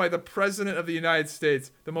tweeted out by the President of the United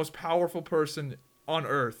States, the most powerful person on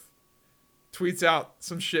Earth. Tweets out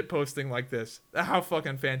some shit posting like this. How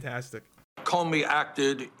fucking fantastic. Comey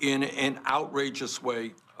acted in an outrageous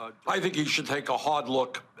way. I think he should take a hard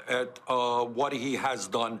look at what he has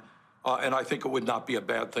done. And I think it would not be a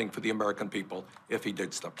bad thing for the American people if he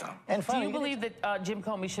did step down. And do you believe that Jim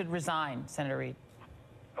Comey should resign, Senator Reid?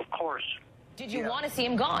 Of course. Did you want to see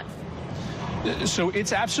him gone? So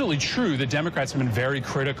it's absolutely true that Democrats have been very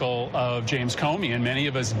critical of James Comey, and many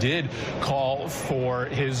of us did call for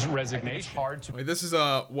his resignation. This is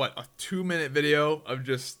a 2-minute video of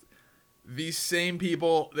just these same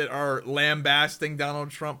people that are lambasting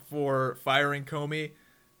Donald Trump for firing Comey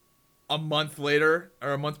a month later,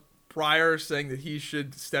 or a month prior, saying that he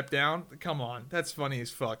should step down. Come on, that's funny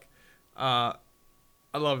as fuck. I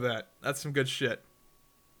love that. That's some good shit.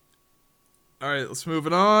 All right, let's move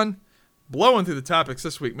it on. Blowing through the topics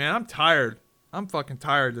this week, man. I'm tired. I'm fucking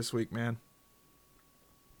tired this week, man.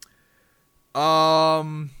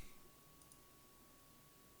 Oh,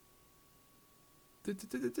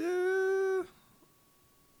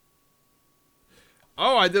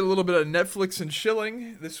 I did a little bit of Netflix and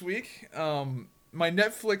chilling this week. My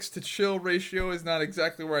Netflix to chill ratio is not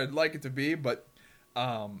exactly where I'd like it to be, but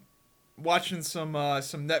watching some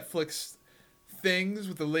Netflix things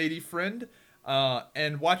with a lady friend.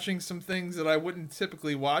 And watching some things that I wouldn't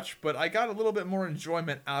typically watch, but I got a little bit more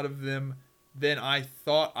enjoyment out of them than I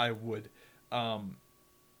thought I would. I'm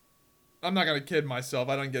not gonna kid myself.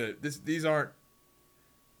 I don't get it. These aren't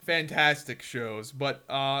fantastic shows, but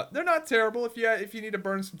they're not terrible if you need to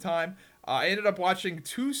burn some time. I ended up watching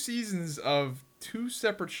 2 seasons of 2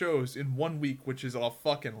 separate shows in 1 week, which is a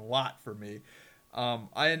fucking lot for me.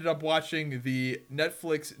 I ended up watching the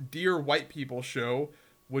Netflix Dear White People show,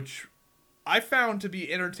 which I found to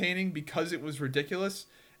be entertaining because it was ridiculous,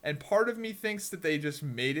 and part of me thinks that they just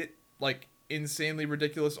made it like insanely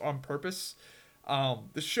ridiculous on purpose.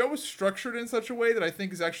 The show is structured in such a way that I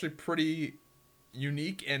think is actually pretty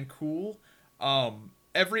unique and cool.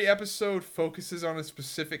 Every episode focuses on a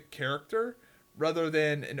specific character rather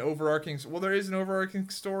than an overarching. Well, there is an overarching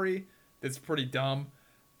story that's pretty dumb,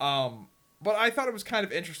 but I thought it was kind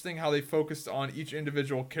of interesting how they focused on each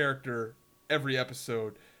individual character every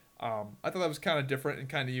episode. I thought that was kind of different and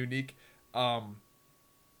kind of unique. But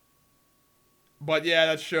yeah,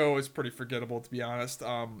 that show is pretty forgettable, to be honest.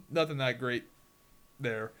 Nothing that great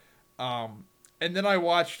there. And then I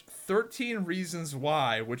watched 13 Reasons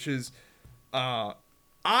Why, which is, I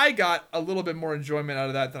got a little bit more enjoyment out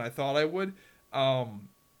of that than I thought I would.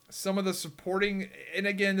 Some of the supporting, and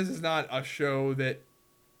again, this is not a show that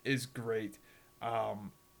is great.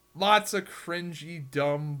 Lots of cringy,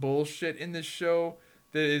 dumb bullshit in this show.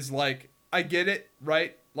 That is like, I get it,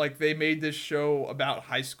 right? Like, they made this show about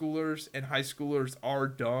high schoolers, and high schoolers are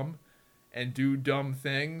dumb and do dumb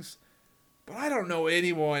things. But I don't know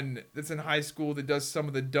anyone that's in high school that does some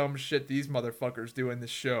of the dumb shit these motherfuckers do in this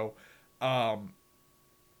show. So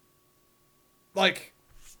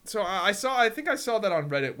I think I saw that on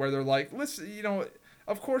Reddit where they're like, listen,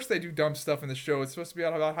 of course they do dumb stuff in the show. It's supposed to be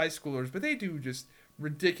about high schoolers, but they do just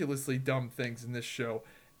ridiculously dumb things in this show.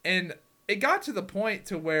 And it got to the point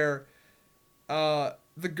to where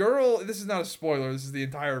the girl, this is not a spoiler, this is the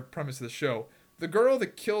entire premise of the show. The girl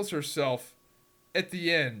that kills herself at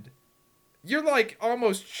the end, you're like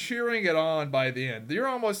almost cheering it on by the end. You're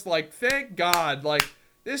almost like, thank God, like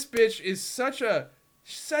this bitch is such a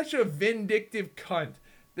vindictive cunt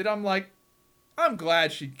that I'm like, I'm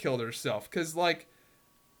glad she killed herself. Cause like,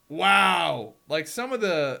 wow, like some of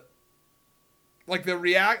the, like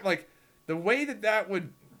the the way that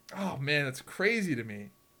would, oh man, it's crazy to me.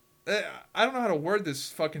 I don't know how to word this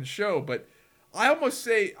fucking show, but I almost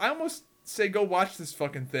say go watch this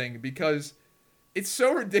fucking thing because it's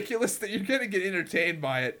so ridiculous that you're gonna get entertained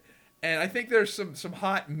by it, and I think there's some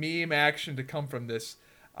hot meme action to come from this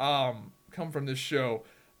show.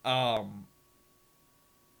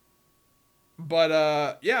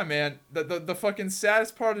 But yeah, man, the fucking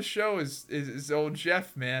saddest part of the show is old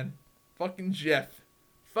Jeff, man, fucking Jeff,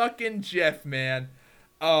 man.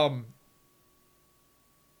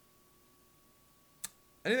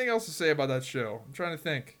 Anything else to say about that show? I'm trying to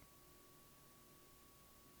think.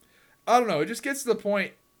 I don't know. It just gets to the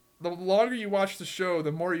point. The longer you watch the show,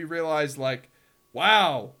 the more you realize, like,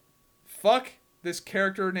 wow, fuck this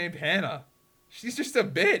character named Hannah. She's just a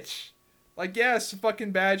bitch. Like, yes,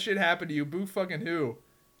 fucking bad shit happened to you. Boo fucking who?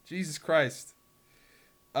 Jesus Christ.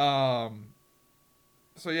 So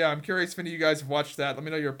yeah, I'm curious if any of you guys have watched that. Let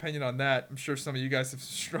me know your opinion on that. I'm sure some of you guys have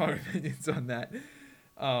strong opinions on that.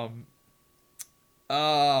 Oh,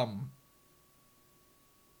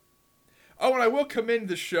 and I will commend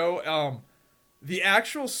the show. The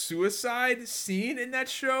actual suicide scene in that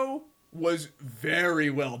show was very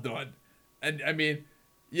well done. And, I mean,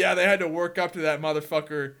 yeah, they had to work up to that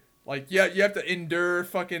motherfucker. Like, yeah, you have to endure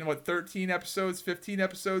fucking, 13 episodes, 15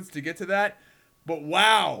 episodes to get to that. But,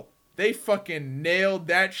 wow, they fucking nailed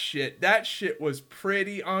that shit. That shit was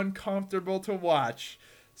pretty uncomfortable to watch.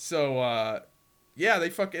 So, yeah,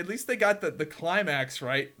 at least they got the climax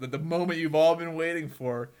right. The moment you've all been waiting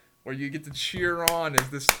for. Where you get to cheer on as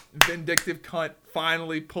this vindictive cunt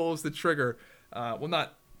finally pulls the trigger. Well,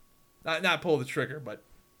 not pull the trigger, but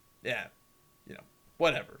yeah,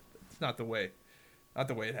 whatever. It's not the way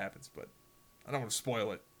it happens, but I don't want to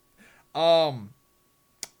spoil it.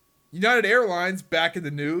 United Airlines back in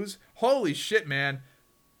the news. Holy shit, man.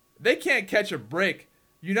 They can't catch a break.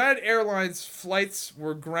 United Airlines flights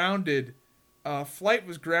were grounded. Flight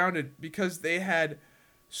was grounded because they had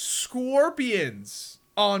scorpions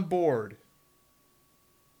on board.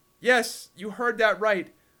 Yes, you heard that right.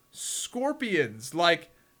 Scorpions, like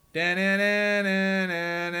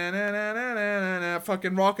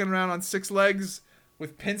fucking walking around on 6 legs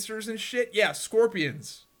with pincers and shit. Yeah,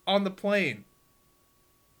 scorpions on the plane.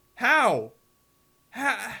 How?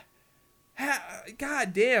 God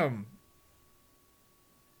damn.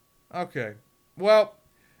 Okay. Well,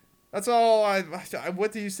 that's all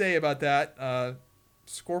what do you say about that?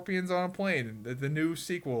 Scorpions on a Plane, the new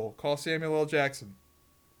sequel. Call Samuel L. Jackson.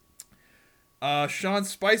 Sean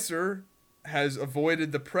Spicer has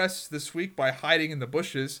avoided the press this week by hiding in the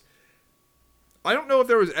bushes. I don't know if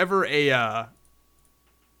there was ever a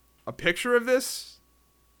picture of this,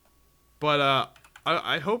 but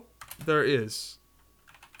I hope there is.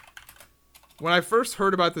 When I first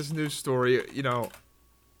heard about this news story,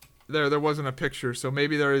 there wasn't a picture, so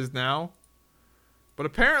maybe there is now. But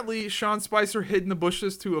apparently, Sean Spicer hid in the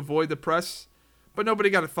bushes to avoid the press. But nobody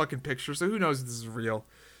got a fucking picture, so who knows if this is real.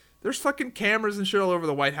 There's fucking cameras and shit all over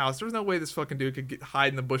the White House. There's no way this fucking dude could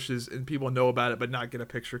hide in the bushes and people know about it but not get a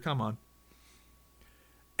picture. Come on.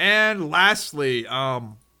 And lastly,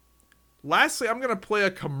 I'm going to play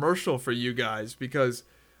a commercial for you guys because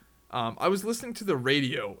I was listening to the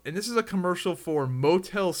radio. And this is a commercial for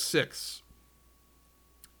Motel 6.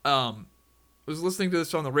 I was listening to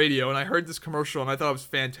this on the radio, and I heard this commercial, and I thought it was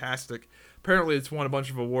fantastic. Apparently, it's won a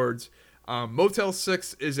bunch of awards. Motel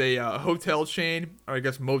 6 is a hotel chain, or I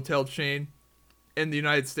guess motel chain, in the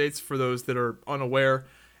United States, for those that are unaware.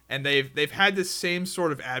 And they've had this same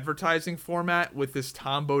sort of advertising format with this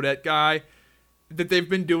Tom Bodette guy that they've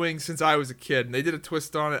been doing since I was a kid. And they did a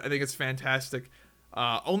twist on it. I think it's fantastic.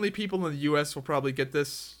 Only people in the U.S. will probably get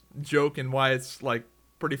this joke and why it's, like,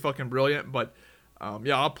 pretty fucking brilliant, but...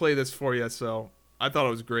 yeah, I'll play this for you, so I thought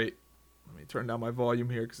it was great. Let me turn down my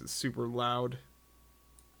volume here because it's super loud.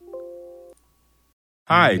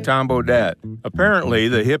 Hi, Tom Bodette. Apparently,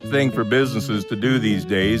 the hip thing for businesses to do these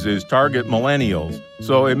days is target millennials.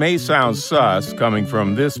 So it may sound sus coming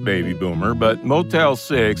from this baby boomer, but Motel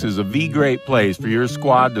 6 is a V-great place for your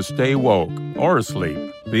squad to stay woke or asleep.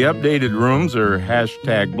 The updated rooms are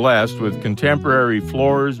 #blessed with contemporary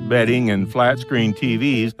floors, bedding, and flat-screen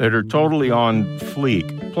TVs that are totally on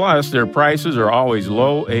fleek. Plus, their prices are always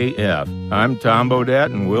low AF. I'm Tom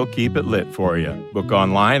Bodette, and we'll keep it lit for you. Book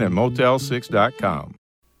online at motel6.com.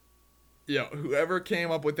 Yo, whoever came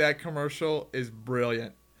up with that commercial is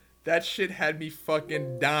brilliant. That shit had me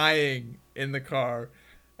fucking dying in the car.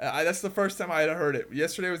 That's the first time I had heard it.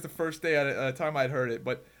 Yesterday was the first time I'd heard it,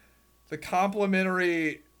 but the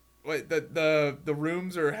complimentary, wait, the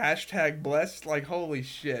rooms are hashtag blessed. Like, holy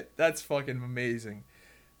shit, that's fucking amazing.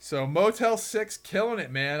 So Motel 6 killing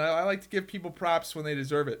it, man. I like to give people props when they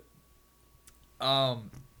deserve it.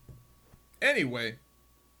 Anyway,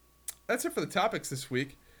 that's it for the topics this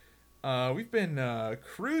week. We've been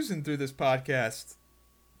cruising through this podcast.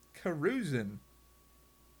 Carousing.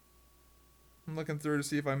 I'm looking through to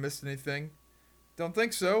see if I missed anything. Don't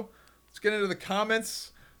think so. Let's get into the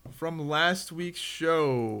comments from last week's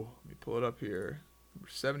show. Let me pull it up here. Number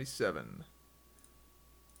 77.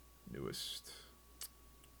 Newest.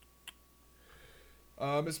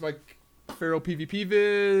 Miss Mike Farrell PvP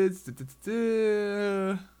vids.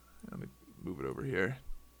 Let me move it over here.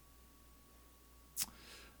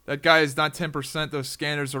 That guy is not 10%. Those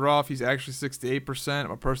scanners are off. He's actually 68%.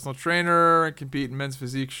 I'm a personal trainer and compete in men's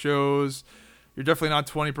physique shows. You're definitely not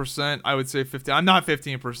 20%. I would say 15. I'm not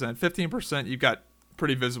 15%. 15%, you've got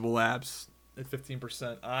pretty visible abs at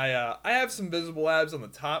 15%. I have some visible abs on the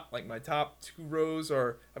top. Like my top 2 rows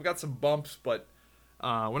are, I've got some bumps, but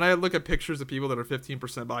when I look at pictures of people that are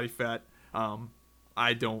 15% body fat,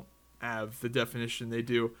 I don't have the definition they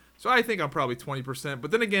do. So I think I'm probably 20%.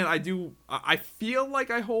 But then again, I feel like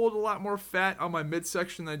I hold a lot more fat on my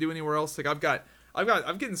midsection than I do anywhere else. Like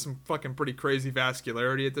I'm getting some fucking pretty crazy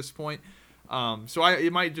vascularity at this point. So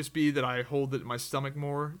it might just be that I hold it in my stomach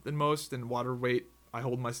more than most, and water weight, I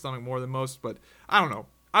hold my stomach more than most, but I don't know.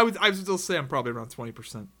 I would still say I'm probably around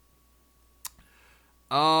 20%.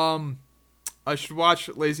 I should watch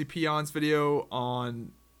Lazy Peon's video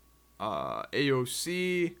on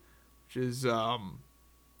AOC, which is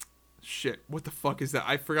shit. What the fuck is that?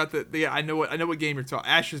 I forgot that. Yeah, I know what game you're talking.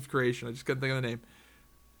 Ashes of Creation. I just couldn't think of the name.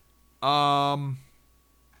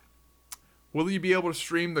 Will you be able to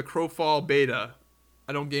stream the Crowfall beta?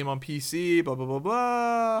 I don't game on PC. Blah blah blah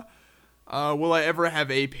blah. Will I ever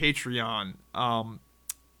have a Patreon?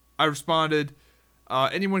 I responded.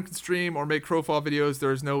 Anyone can stream or make Crowfall videos.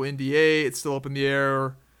 There is no NDA. It's still up in the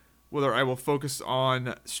air whether I will focus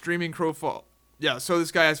on streaming Crowfall. Yeah, so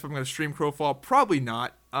this guy asked if I'm going to stream Crowfall. Probably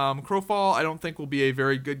not. Crowfall, I don't think will be a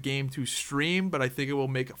very good game to stream, but I think it will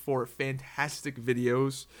make for fantastic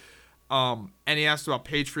videos. And he asked about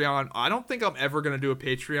Patreon. I don't think I'm ever going to do a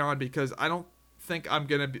Patreon because I don't think I'm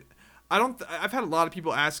going to be... I've had a lot of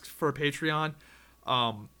people ask for a Patreon.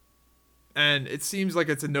 And it seems like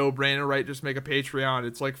it's a no-brainer, right? Just make a Patreon.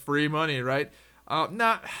 It's like free money, right? I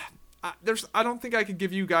don't think I could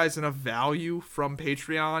give you guys enough value from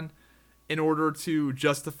Patreon in order to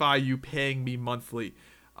justify you paying me monthly.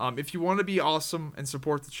 If you want to be awesome and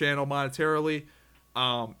support the channel monetarily,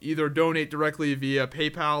 either donate directly via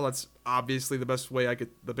PayPal. That's obviously the best way I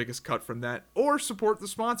get the biggest cut from that. Or support the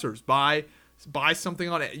sponsors. Buy something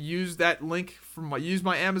on it. Use that link use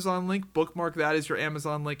my Amazon link. Bookmark that as your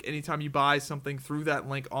Amazon link. Anytime you buy something through that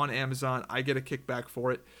link on Amazon, I get a kickback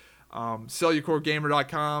for it.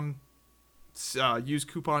 Cellucoregamer.com. Use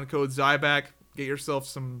coupon code Zyback. Get yourself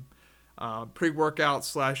some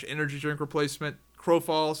pre-workout / energy drink replacement.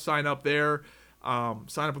 Crowfall. Sign up there.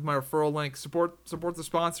 Sign up with my referral link. Support the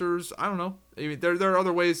sponsors. I don't know. I mean, there are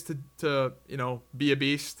other ways to be a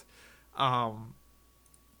beast.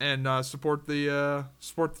 And support the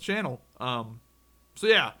channel. So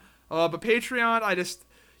yeah. But Patreon, I just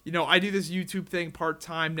I do this YouTube thing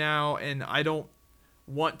part-time now, and I don't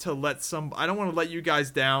want to let you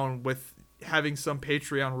guys down with having some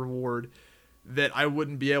Patreon reward that I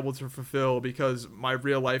wouldn't be able to fulfill because my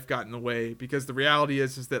real life got in the way. Because the reality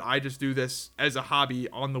is that I just do this as a hobby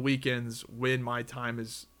on the weekends when my time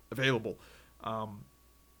is available.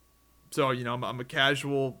 So I'm a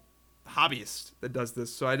casual hobbyist that does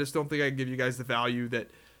this, so I just don't think I can give you guys the value that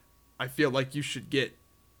I feel like you should get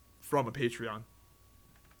from a Patreon.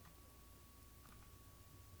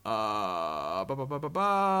 Zyback,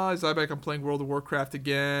 I'm playing World of Warcraft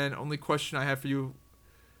again. Only question I have for you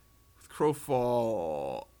with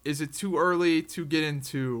Crowfall: is it too early to get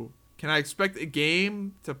into? Can I expect a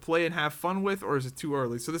game to play and have fun with, or is it too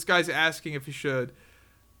early? So this guy's asking if he should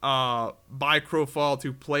buy Crowfall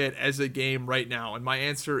to play it as a game right now, and my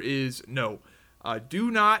answer is no. Do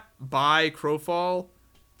not buy Crowfall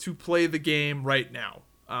to play the game right now.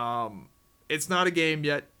 It's not a game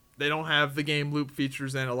yet. They don't have the game loop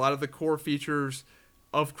features in. A lot of the core features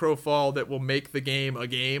of Crowfall that will make the game a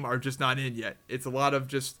game are just not in yet. It's a lot of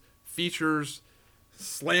just features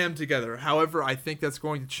slammed together. However, I think that's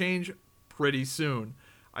going to change pretty soon.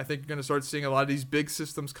 I think you're going to start seeing a lot of these big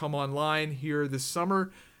systems come online here this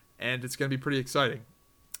summer, and it's going to be pretty exciting.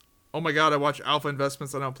 Oh my god, I watch Alpha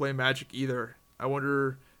Investments. I don't play Magic either. I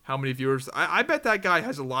wonder how many viewers. I bet that guy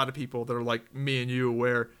has a lot of people that are like me and you,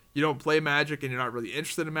 where you don't play Magic and you're not really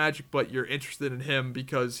interested in Magic, but you're interested in him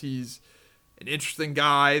because he's an interesting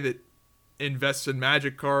guy that invests in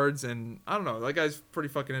Magic cards. And I don't know, that guy's pretty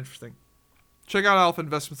fucking interesting. Check out Alpha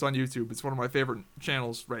Investments on YouTube. It's one of my favorite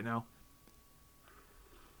channels right now.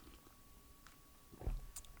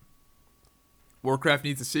 Warcraft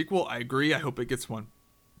needs a sequel. I agree. I hope it gets one.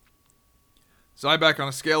 Zyback, on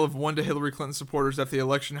a scale of 1 to Hillary Clinton supporters after the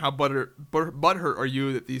election, how butthurt are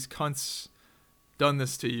you that these cunts done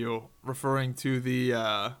this to you? Referring to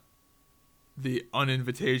the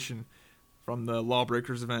uninvitation from the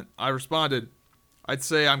Lawbreakers event. I responded, I'd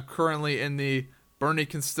say I'm currently in the Bernie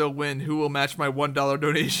can still win, who will match my $1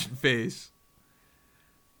 donation phase.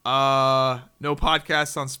 No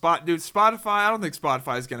podcasts on Dude, Spotify, I don't think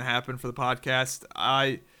Spotify is going to happen for the podcast.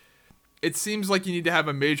 It seems like you need to have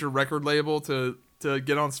a major record label to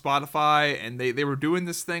get on Spotify, and they were doing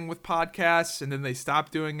this thing with podcasts, and then they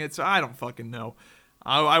stopped doing it, so I don't fucking know.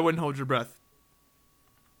 I wouldn't hold your breath.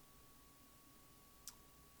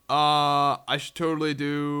 I should totally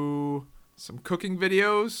do some cooking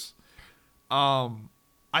videos.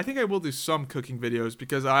 I think I will do some cooking videos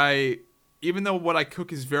because even though what I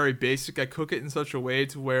cook is very basic, I cook it in such a way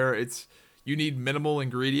to where you need minimal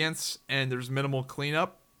ingredients and there's minimal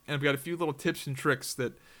cleanup. And I've got a few little tips and tricks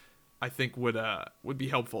that I think would be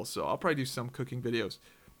helpful. So I'll probably do some cooking videos.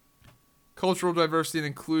 Cultural diversity and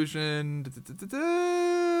inclusion.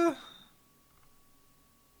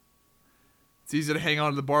 It's easy to hang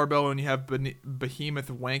on to the barbell when you have behemoth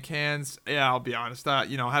wank hands. Yeah, I'll be honest.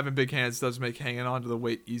 Having big hands does make hanging on to the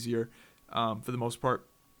weight easier for the most part.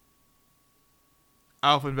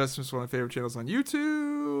 Alpha Investments is one of my favorite channels on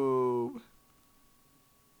YouTube.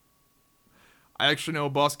 I actually know a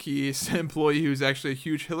Boss Key employee who's actually a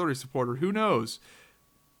huge Hillary supporter. Who knows?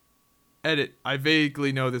 Edit. I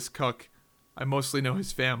vaguely know this cuck. I mostly know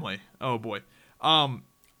his family. Oh boy. I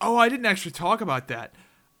didn't actually talk about that.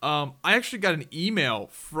 I actually got an email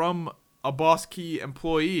from a Boss Key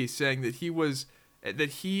employee saying that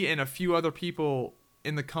he and a few other people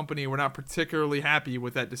in the company were not particularly happy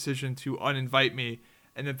with that decision to uninvite me,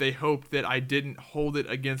 and that they hoped that I didn't hold it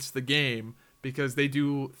against the game because they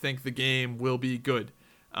do think the game will be good.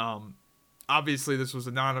 Obviously this was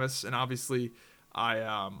anonymous, and obviously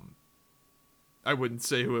I wouldn't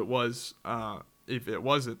say who it was if it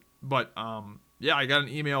wasn't. But yeah, I got an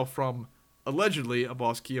email from allegedly a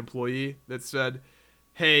Boss Key employee that said,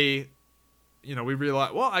 hey, we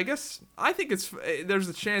realize, I think there's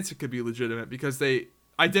a chance it could be legitimate because they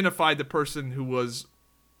identified the person who was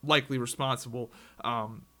likely responsible.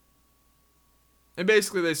 And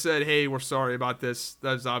basically they said, hey, we're sorry about this.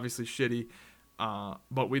 That is obviously shitty.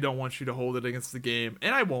 But we don't want you to hold it against the game.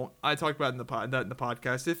 And I won't. I talked about that in the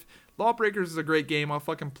podcast. If Lawbreakers is a great game, I'll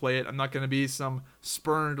fucking play it. I'm not going to be some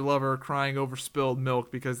spurned lover crying over spilled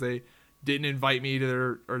milk because they didn't invite me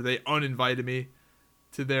to they uninvited me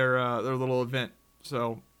to their little event.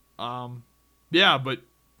 So, yeah, but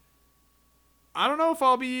I don't know if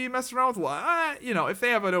I'll be messing around with if they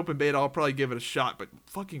have an open beta, I'll probably give it a shot. But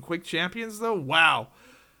fucking Quake Champions though, wow.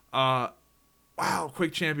 Wow,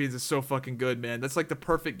 Quake Champions is so fucking good, man. That's like the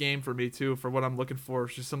perfect game for me too, for what I'm looking for.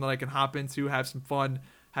 It's just something I can hop into, have some fun,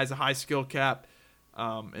 has a high skill cap,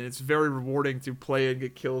 and it's very rewarding to play and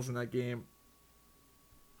get kills in that game.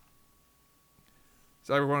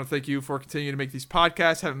 So I want to thank you for continuing to make these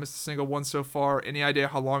podcasts. Haven't missed a single one so far. Any idea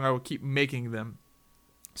how long I will keep making them?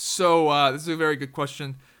 So this is a very good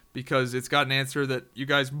question because it's got an answer that you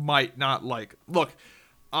guys might not like. Look,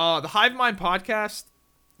 the Hive Mind podcast,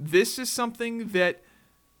 this is something that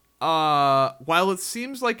while it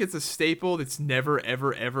seems like it's a staple that's never,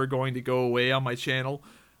 ever, ever going to go away on my channel,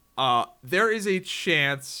 there is a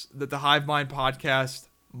chance that the Hive Mind podcast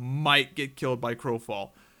might get killed by Crowfall.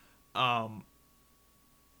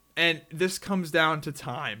 And this comes down to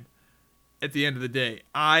time at the end of the day.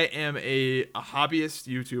 I am a hobbyist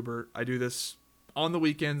YouTuber. I do this on the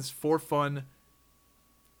weekends for fun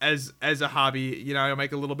as a hobby. I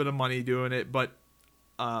make a little bit of money doing it, but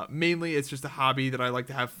mainly it's just a hobby that I like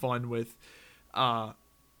to have fun with.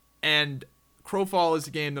 And Crowfall is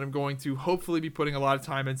a game that I'm going to hopefully be putting a lot of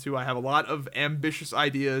time into. I have a lot of ambitious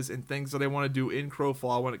ideas and things that I want to do in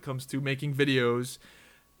Crowfall when it comes to making videos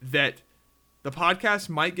that the podcast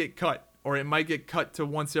might get cut, or it might get cut to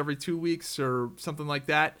once every 2 weeks or something like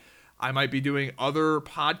that. I might be doing other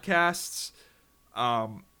podcasts. I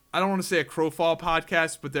don't want to say a Crowfall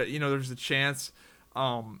podcast, but that, there's a chance.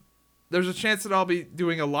 There's a chance that I'll be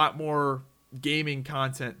doing a lot more gaming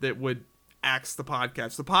content that would axe the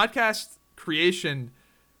podcast. The podcast creation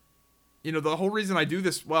the whole reason I do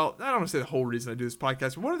this, well, I don't want to say the whole reason I do this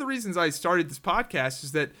podcast, but one of the reasons I started this podcast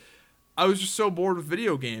is that I was just so bored with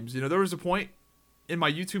video games. There was a point in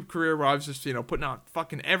my YouTube career where I was just, putting out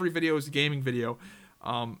fucking every video as a gaming video.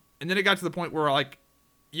 And then it got to the point where, like,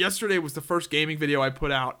 yesterday was the first gaming video I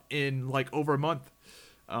put out in, like, over a month.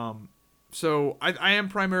 So I am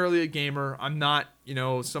primarily a gamer. I'm not,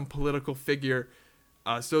 some political figure.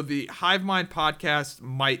 So the Hive Mind podcast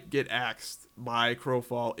might get axed by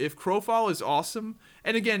Crowfall. If Crowfall is awesome,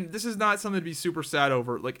 and again, this is not something to be super sad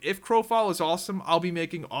over. Like, if Crowfall is awesome, I'll be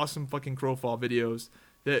making awesome fucking Crowfall videos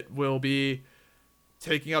that will be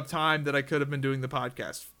taking up time that I could have been doing the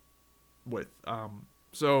podcast with.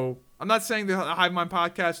 So I'm not saying the Hive Mind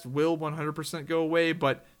podcast will 100% go away,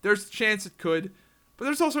 but there's a chance it could. But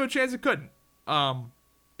there's also a chance it couldn't. Who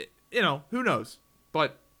knows?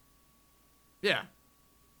 But yeah,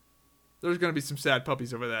 there's gonna be some sad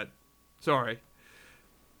puppies over that. Sorry.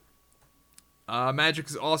 Magic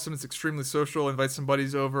is awesome. It's extremely social. Invite some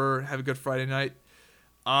buddies over. Have a good Friday night.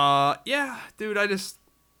 Yeah, dude.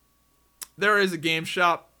 There is a game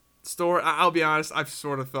shop store. I'll be honest. I've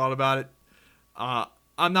sort of thought about it.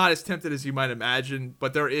 I'm not as tempted as you might imagine,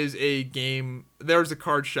 but there's a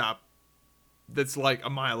card shop that's like a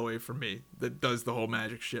mile away from me that does the whole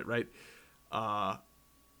Magic shit, right?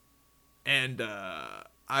 And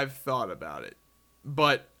I've thought about it,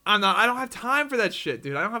 but I don't have time for that shit,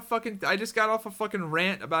 dude. I just got off a fucking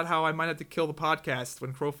rant about how I might have to kill the podcast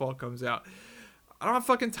when Crowfall comes out. I don't have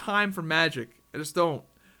fucking time for Magic. I just don't.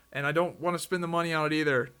 And I don't want to spend the money on it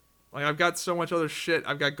either. Like, I've got so much other shit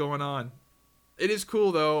I've got going on. It is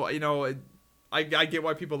cool though, I get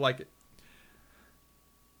why people like it.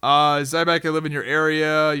 Zyback, I live in your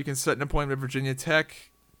area. You can set an appointment at Virginia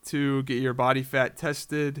Tech to get your body fat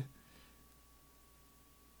tested.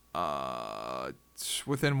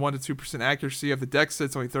 Within 1 to 2% accuracy of the DEXA,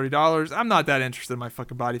 it's only $30. I'm not that interested in my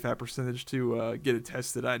fucking body fat percentage to get it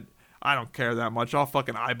tested. I don't care that much. I'll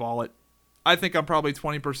fucking eyeball it. I think I'm probably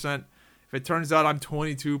 20%. If it turns out I'm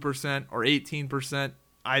 22% or 18%,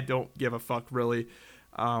 I don't give a fuck really.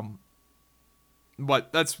 But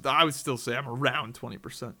I would still say I'm around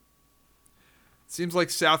 20%. Seems like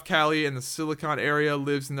South Cali and the Silicon area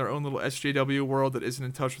lives in their own little SJW world that isn't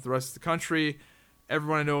in touch with the rest of the country.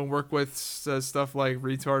 Everyone I know and work with says stuff like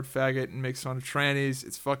retard, faggot, and makes fun of trannies.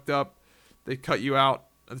 It's fucked up. They cut you out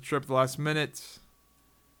at the trip at the last minute.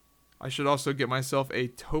 I should also get myself a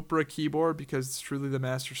Topra keyboard because it's truly the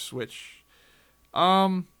master switch.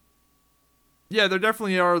 Yeah, there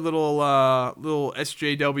definitely are little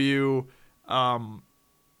SJW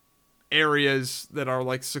areas that are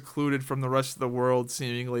like secluded from the rest of the world,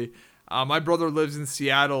 seemingly. My brother lives in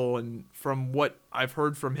Seattle, and from what I've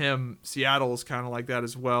heard from him, Seattle is kind of like that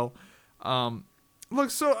as well. Look,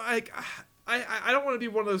 so I don't want to be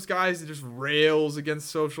one of those guys that just rails against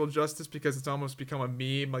social justice because it's almost become a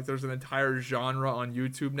meme. Like, there's an entire genre on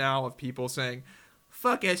YouTube now of people saying,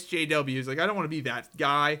 fuck SJWs. Like, I don't want to be that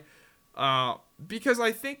guy. Because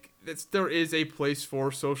I think that there is a place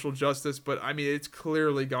for social justice, but I mean, it's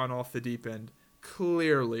clearly gone off the deep end.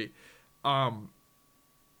 Clearly. And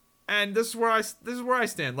this is where I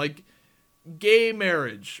stand. Like, gay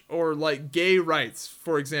marriage or like gay rights,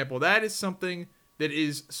 for example, that is something that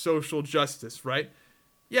is social justice, right?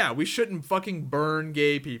 Yeah, we shouldn't fucking burn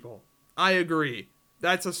gay people. I agree.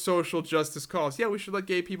 That's a social justice cause. Yeah, we should let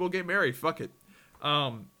gay people get married. Fuck it.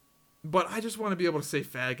 But I just want to be able to say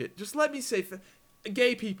faggot. Just let me say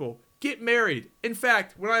gay people, get married. In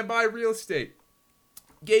fact, when I buy real estate,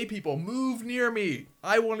 gay people, move near me.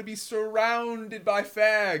 I want to be surrounded by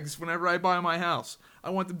fags whenever I buy my house. I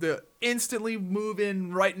want them to instantly move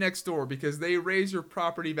in right next door because they raise your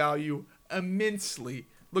property value immensely.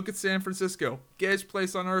 Look at San Francisco. Gayest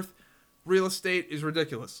place on earth. Real estate is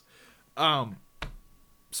ridiculous.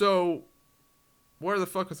 So where the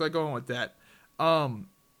fuck was I going with that?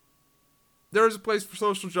 There is a place for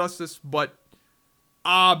social justice, but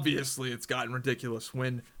obviously it's gotten ridiculous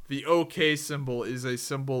when the OK symbol is a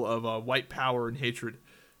symbol of white power and hatred,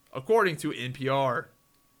 according to NPR.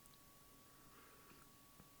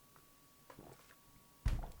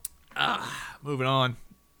 Moving on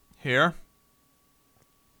here.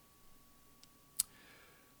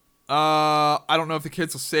 I don't know if the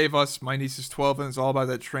kids will save us. My niece is 12 and it's all about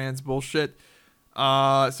that trans bullshit.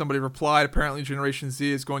 Somebody replied, apparently Generation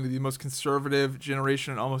Z is going to be the most conservative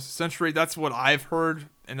generation in almost a century. That's what I've heard,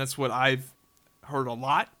 and that's what I've heard a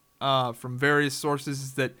lot from various sources,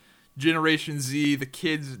 is that Generation Z, the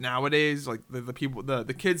kids nowadays, like the people,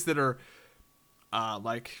 the kids that are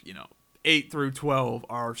 8 through 12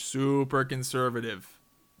 are super conservative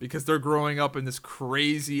because they're growing up in this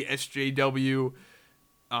crazy SJW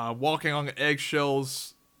walking on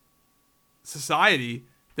eggshells society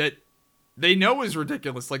that they know is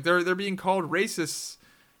ridiculous. Like they're being called racists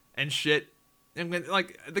and shit, and when,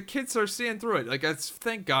 like, the kids are seeing through it. Like, that's,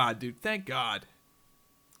 thank God, dude. Thank God.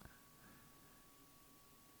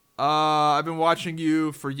 I've been watching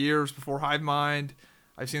you for years before Hive Mind.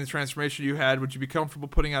 I've seen the transformation you had. Would you be comfortable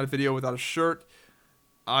putting out a video without a shirt?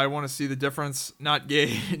 I want to see the difference. Not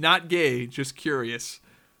gay, not gay, just curious.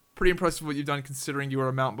 Pretty impressive what you've done considering you were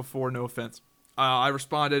a mountain before, no offense. I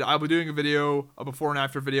responded, I'll be doing a video, a before and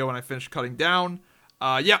after video when I finish cutting down.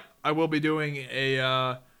 Yeah, I will be doing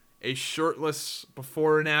a shirtless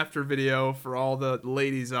before and after video for all the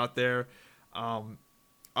ladies out there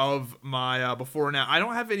of my before and after. I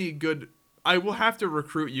don't have any good... I will have to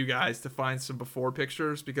recruit you guys to find some before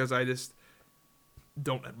pictures because I just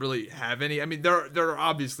don't really have any. I mean, there are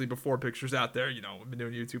obviously before pictures out there. You know, I've been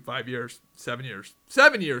doing YouTube 5 years, 7 years.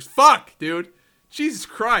 7 years! Fuck, dude! Jesus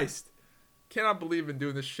Christ! Cannot believe I've been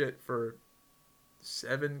doing this shit for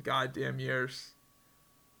 7 goddamn years.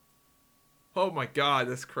 Oh my God,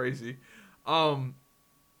 that's crazy. Anyway.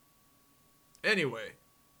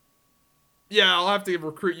 Yeah, I'll have to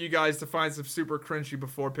recruit you guys to find some super cringy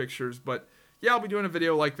before pictures, but yeah, I'll be doing a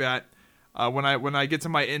video like that when I get to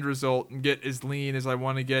my end result and get as lean as I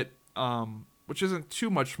want to get, which isn't too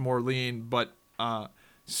much more lean. But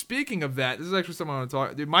speaking of that, this is actually something I want to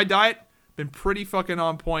talk. Dude, my diet been pretty fucking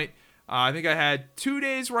on point. I think I had 2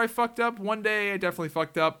 days where I fucked up. One day I definitely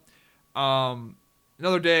fucked up.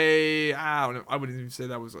 Another day, I don't know. I wouldn't even say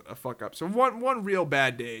that was a fuck up. So one real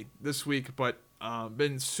bad day this week, but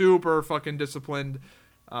been super fucking disciplined,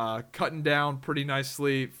 cutting down pretty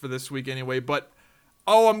nicely for this week anyway. But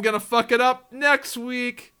I'm gonna fuck it up next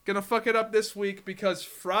week. Gonna fuck it up this week because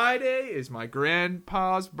Friday is my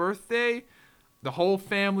grandpa's birthday. The whole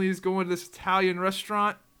family is going to this Italian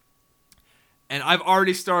restaurant. And I've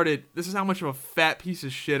already started, this is how much of a fat piece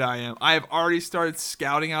of shit I am. I have already started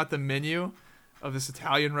scouting out the menu of this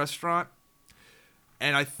Italian restaurant.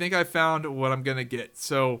 And I think I found what I'm going to get.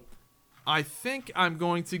 So I think I'm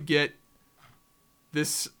going to get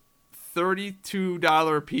this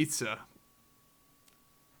 $32 pizza.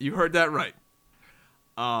 You heard that right.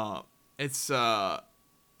 It's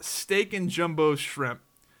steak and jumbo shrimp.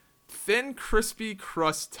 Thin, crispy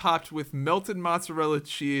crust topped with melted mozzarella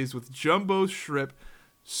cheese with jumbo shrimp,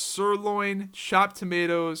 sirloin, chopped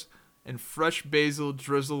tomatoes, and fresh basil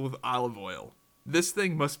drizzled with olive oil. This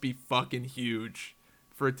thing must be fucking huge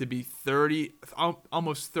for it to be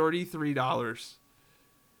almost $33.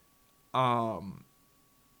 God,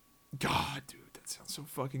 dude, that sounds so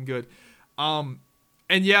fucking good. And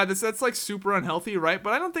yeah, that's like super unhealthy, right?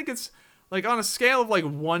 But I don't think it's like on a scale of like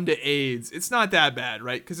 1 to AIDS, it's not that bad,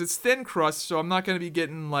 right? Because it's thin crust, so I'm not going to be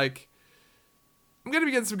getting like... I'm going to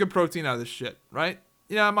be getting some good protein out of this shit, right?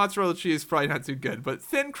 Yeah, mozzarella cheese is probably not too good, but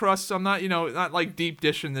thin crust, so I'm not, not like deep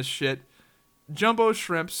dishing this shit. Jumbo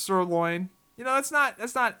shrimp, sirloin, that's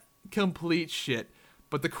not complete shit.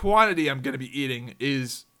 But the quantity I'm going to be eating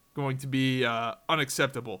is going to be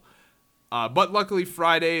unacceptable. But luckily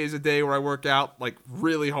Friday is a day where I work out like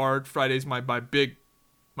really hard. Friday's my big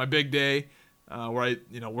day, where I,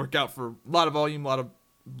 work out for a lot of volume, a lot of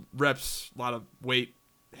reps, a lot of weight,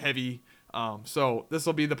 heavy. So this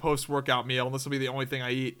will be the post-workout meal, and this will be the only thing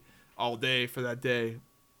I eat all day for that day.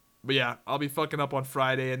 But yeah, I'll be fucking up on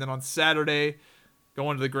Friday, and then on Saturday,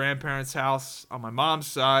 going to the grandparents' house on my mom's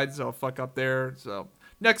side, so I'll fuck up there. So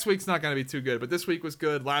next week's not going to be too good, but this week was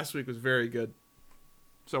good. Last week was very good.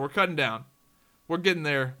 So we're cutting down. We're getting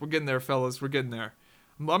there. We're getting there, fellas. We're getting there.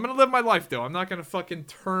 I'm going to live my life, though. I'm not going to fucking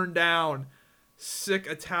turn down sick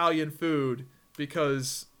Italian food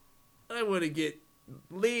because I want to get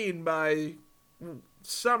lean by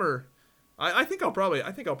summer. I think I'll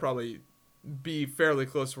probably be fairly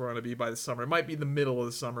close to where I'm going to be by the summer. It might be the middle of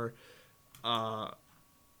the summer. I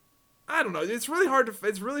don't know. It's really hard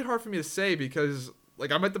for me to say because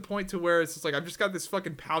like I'm at the point to where it's just like I've just got this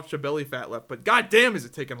fucking pouch of belly fat left, but goddamn is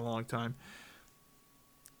it taking a long time.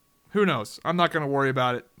 Who knows? I'm not going to worry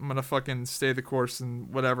about it. I'm going to fucking stay the course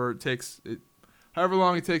and whatever it takes. However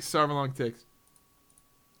long it takes, however long it takes.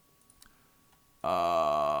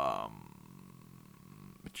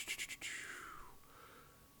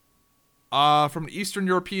 From an Eastern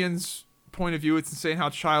European's point of view, it's insane how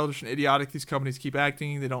childish and idiotic these companies keep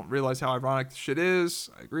acting. They don't realize how ironic the shit is.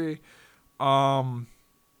 I agree.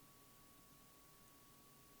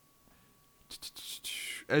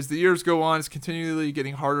 As the years go on, it's continually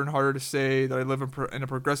getting harder and harder to say that I live in a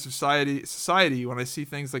progressive society when I see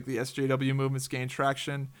things like the SJW movements gain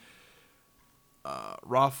traction.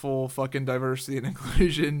 Raffle, fucking diversity and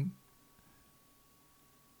inclusion.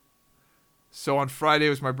 So on Friday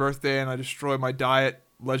was my birthday, and I destroyed my diet,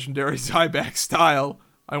 legendary Zyback style.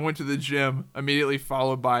 I went to the gym, immediately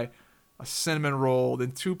followed by a cinnamon roll,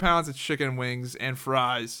 then 2 pounds of chicken wings and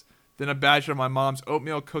fries, then a batch of my mom's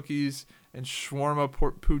oatmeal cookies and shawarma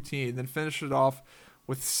poutine, then finished it off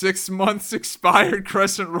with 6 months expired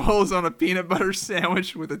crescent rolls on a peanut butter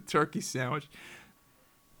sandwich with a turkey sandwich.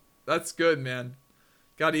 That's good, man.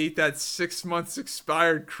 Got to eat that 6 months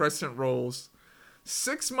expired crescent rolls.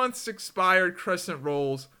 6 months expired crescent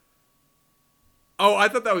rolls. Oh, I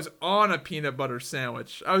thought that was on a peanut butter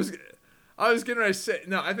sandwich. I was getting ready to say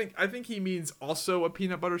no. I think he means also a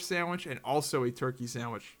peanut butter sandwich and also a turkey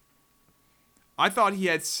sandwich. I thought he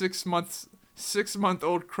had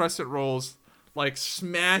 6-month-old crescent rolls like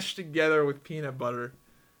smashed together with peanut butter.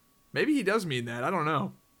 Maybe he does mean that. I don't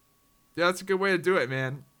know. Yeah, that's a good way to do it,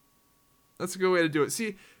 man. That's a good way to do it.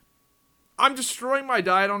 See, I'm destroying my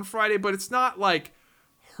diet on Friday, but it's not like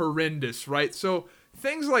horrendous, right? So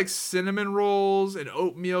things like cinnamon rolls and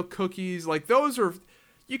oatmeal cookies, like those are,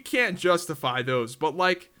 you can't justify those. But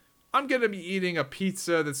like, I'm going to be eating a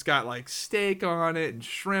pizza that's got like steak on it and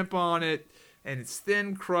shrimp on it, and it's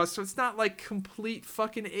thin crust, so it's not like complete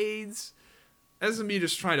fucking AIDS. This is me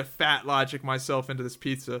just trying to fat logic myself into this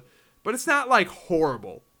pizza. But it's not like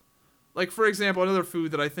horrible. Like, for example, another food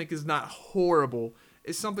that I think is not horrible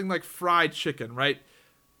is something like fried chicken, right?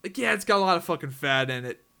 Like, yeah, it's got a lot of fucking fat in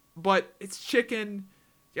it, but it's chicken.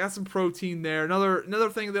 You got some protein there. Another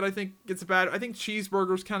thing that I think gets a bad, I think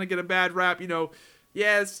cheeseburgers kind of get a bad rap. You know,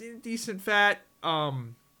 yeah, it's decent fat. But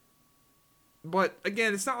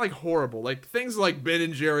again, it's not like horrible. Like things like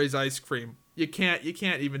Ben & Jerry's ice cream, you can't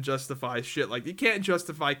even justify shit. Like you can't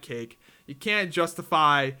justify cake. You can't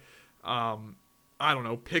justify, I don't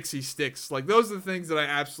know, Pixie Sticks. Like, those are the things that I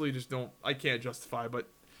absolutely just I can't justify. But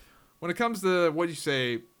when it comes to, what do you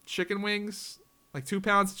say, chicken wings? Like 2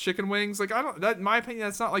 pounds of chicken wings? Like, in my opinion,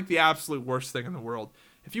 that's not like the absolute worst thing in the world.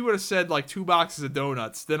 If you would have said like 2 boxes of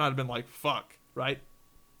donuts, then I'd have been like, fuck, right?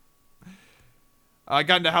 I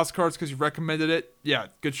got into House of Cards because you recommended it. Yeah,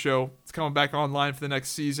 good show. It's coming back online for the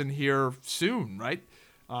next season here soon, right?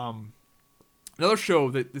 Another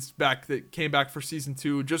show that came back for season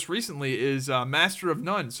 2 just recently is Master of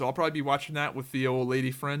None. So I'll probably be watching that with the old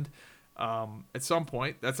lady friend at some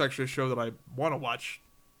point. That's actually a show that I want to watch.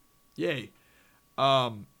 Yay.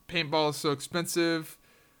 Paintball is so expensive.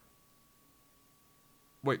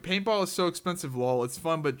 Wait, paintball is so expensive, lol. It's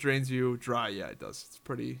fun but drains you dry. Yeah, it does.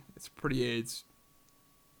 It's pretty AIDS.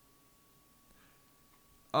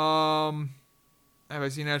 Have I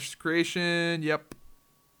seen Ash's Creation? Yep.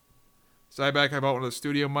 Zyback, I bought one of the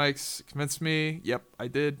studio mics. Convinced me. Yep, I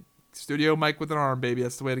did. Studio mic with an arm, baby.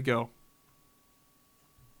 That's the way to go.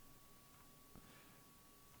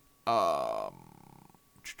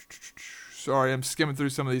 Sorry, I'm skimming through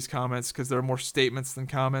some of these comments because there are more statements than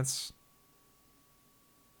comments.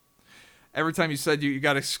 Every time you said you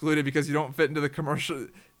got excluded because you don't fit into the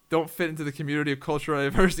community of cultural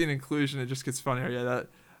diversity and inclusion, it just gets funnier. Yeah,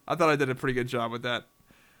 I thought I did a pretty good job with that.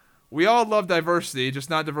 We all love diversity, just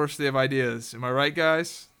not diversity of ideas. Am I right,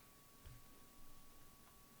 guys?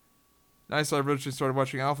 Nice, I originally started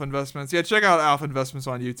watching Alpha Investments. Yeah, check out Alpha Investments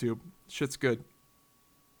on YouTube. Shit's good.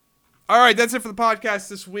 All right, that's it for the podcast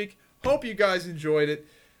this week. Hope you guys enjoyed it.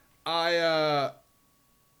 I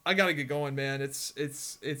gotta get going, man.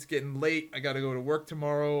 It's getting late. I gotta go to work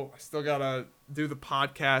tomorrow. I still gotta do the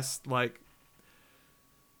podcast, like,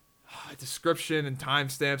 description and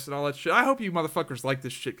timestamps and all that shit. I hope you motherfuckers like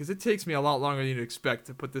this shit, because it takes me a lot longer than you'd expect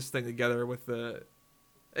to put this thing together with the...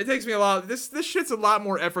 It takes me a lot... This shit's a lot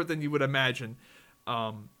more effort than you would imagine,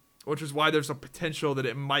 which is why there's a potential that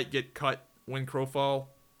it might get cut when Crowfall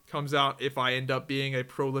comes out, if I end up being a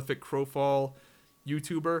prolific Crowfall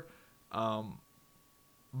YouTuber.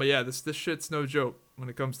 But yeah, this shit's no joke when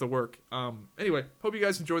it comes to work. Anyway, hope you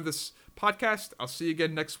guys enjoyed this podcast. I'll see you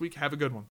again next week. Have a good one.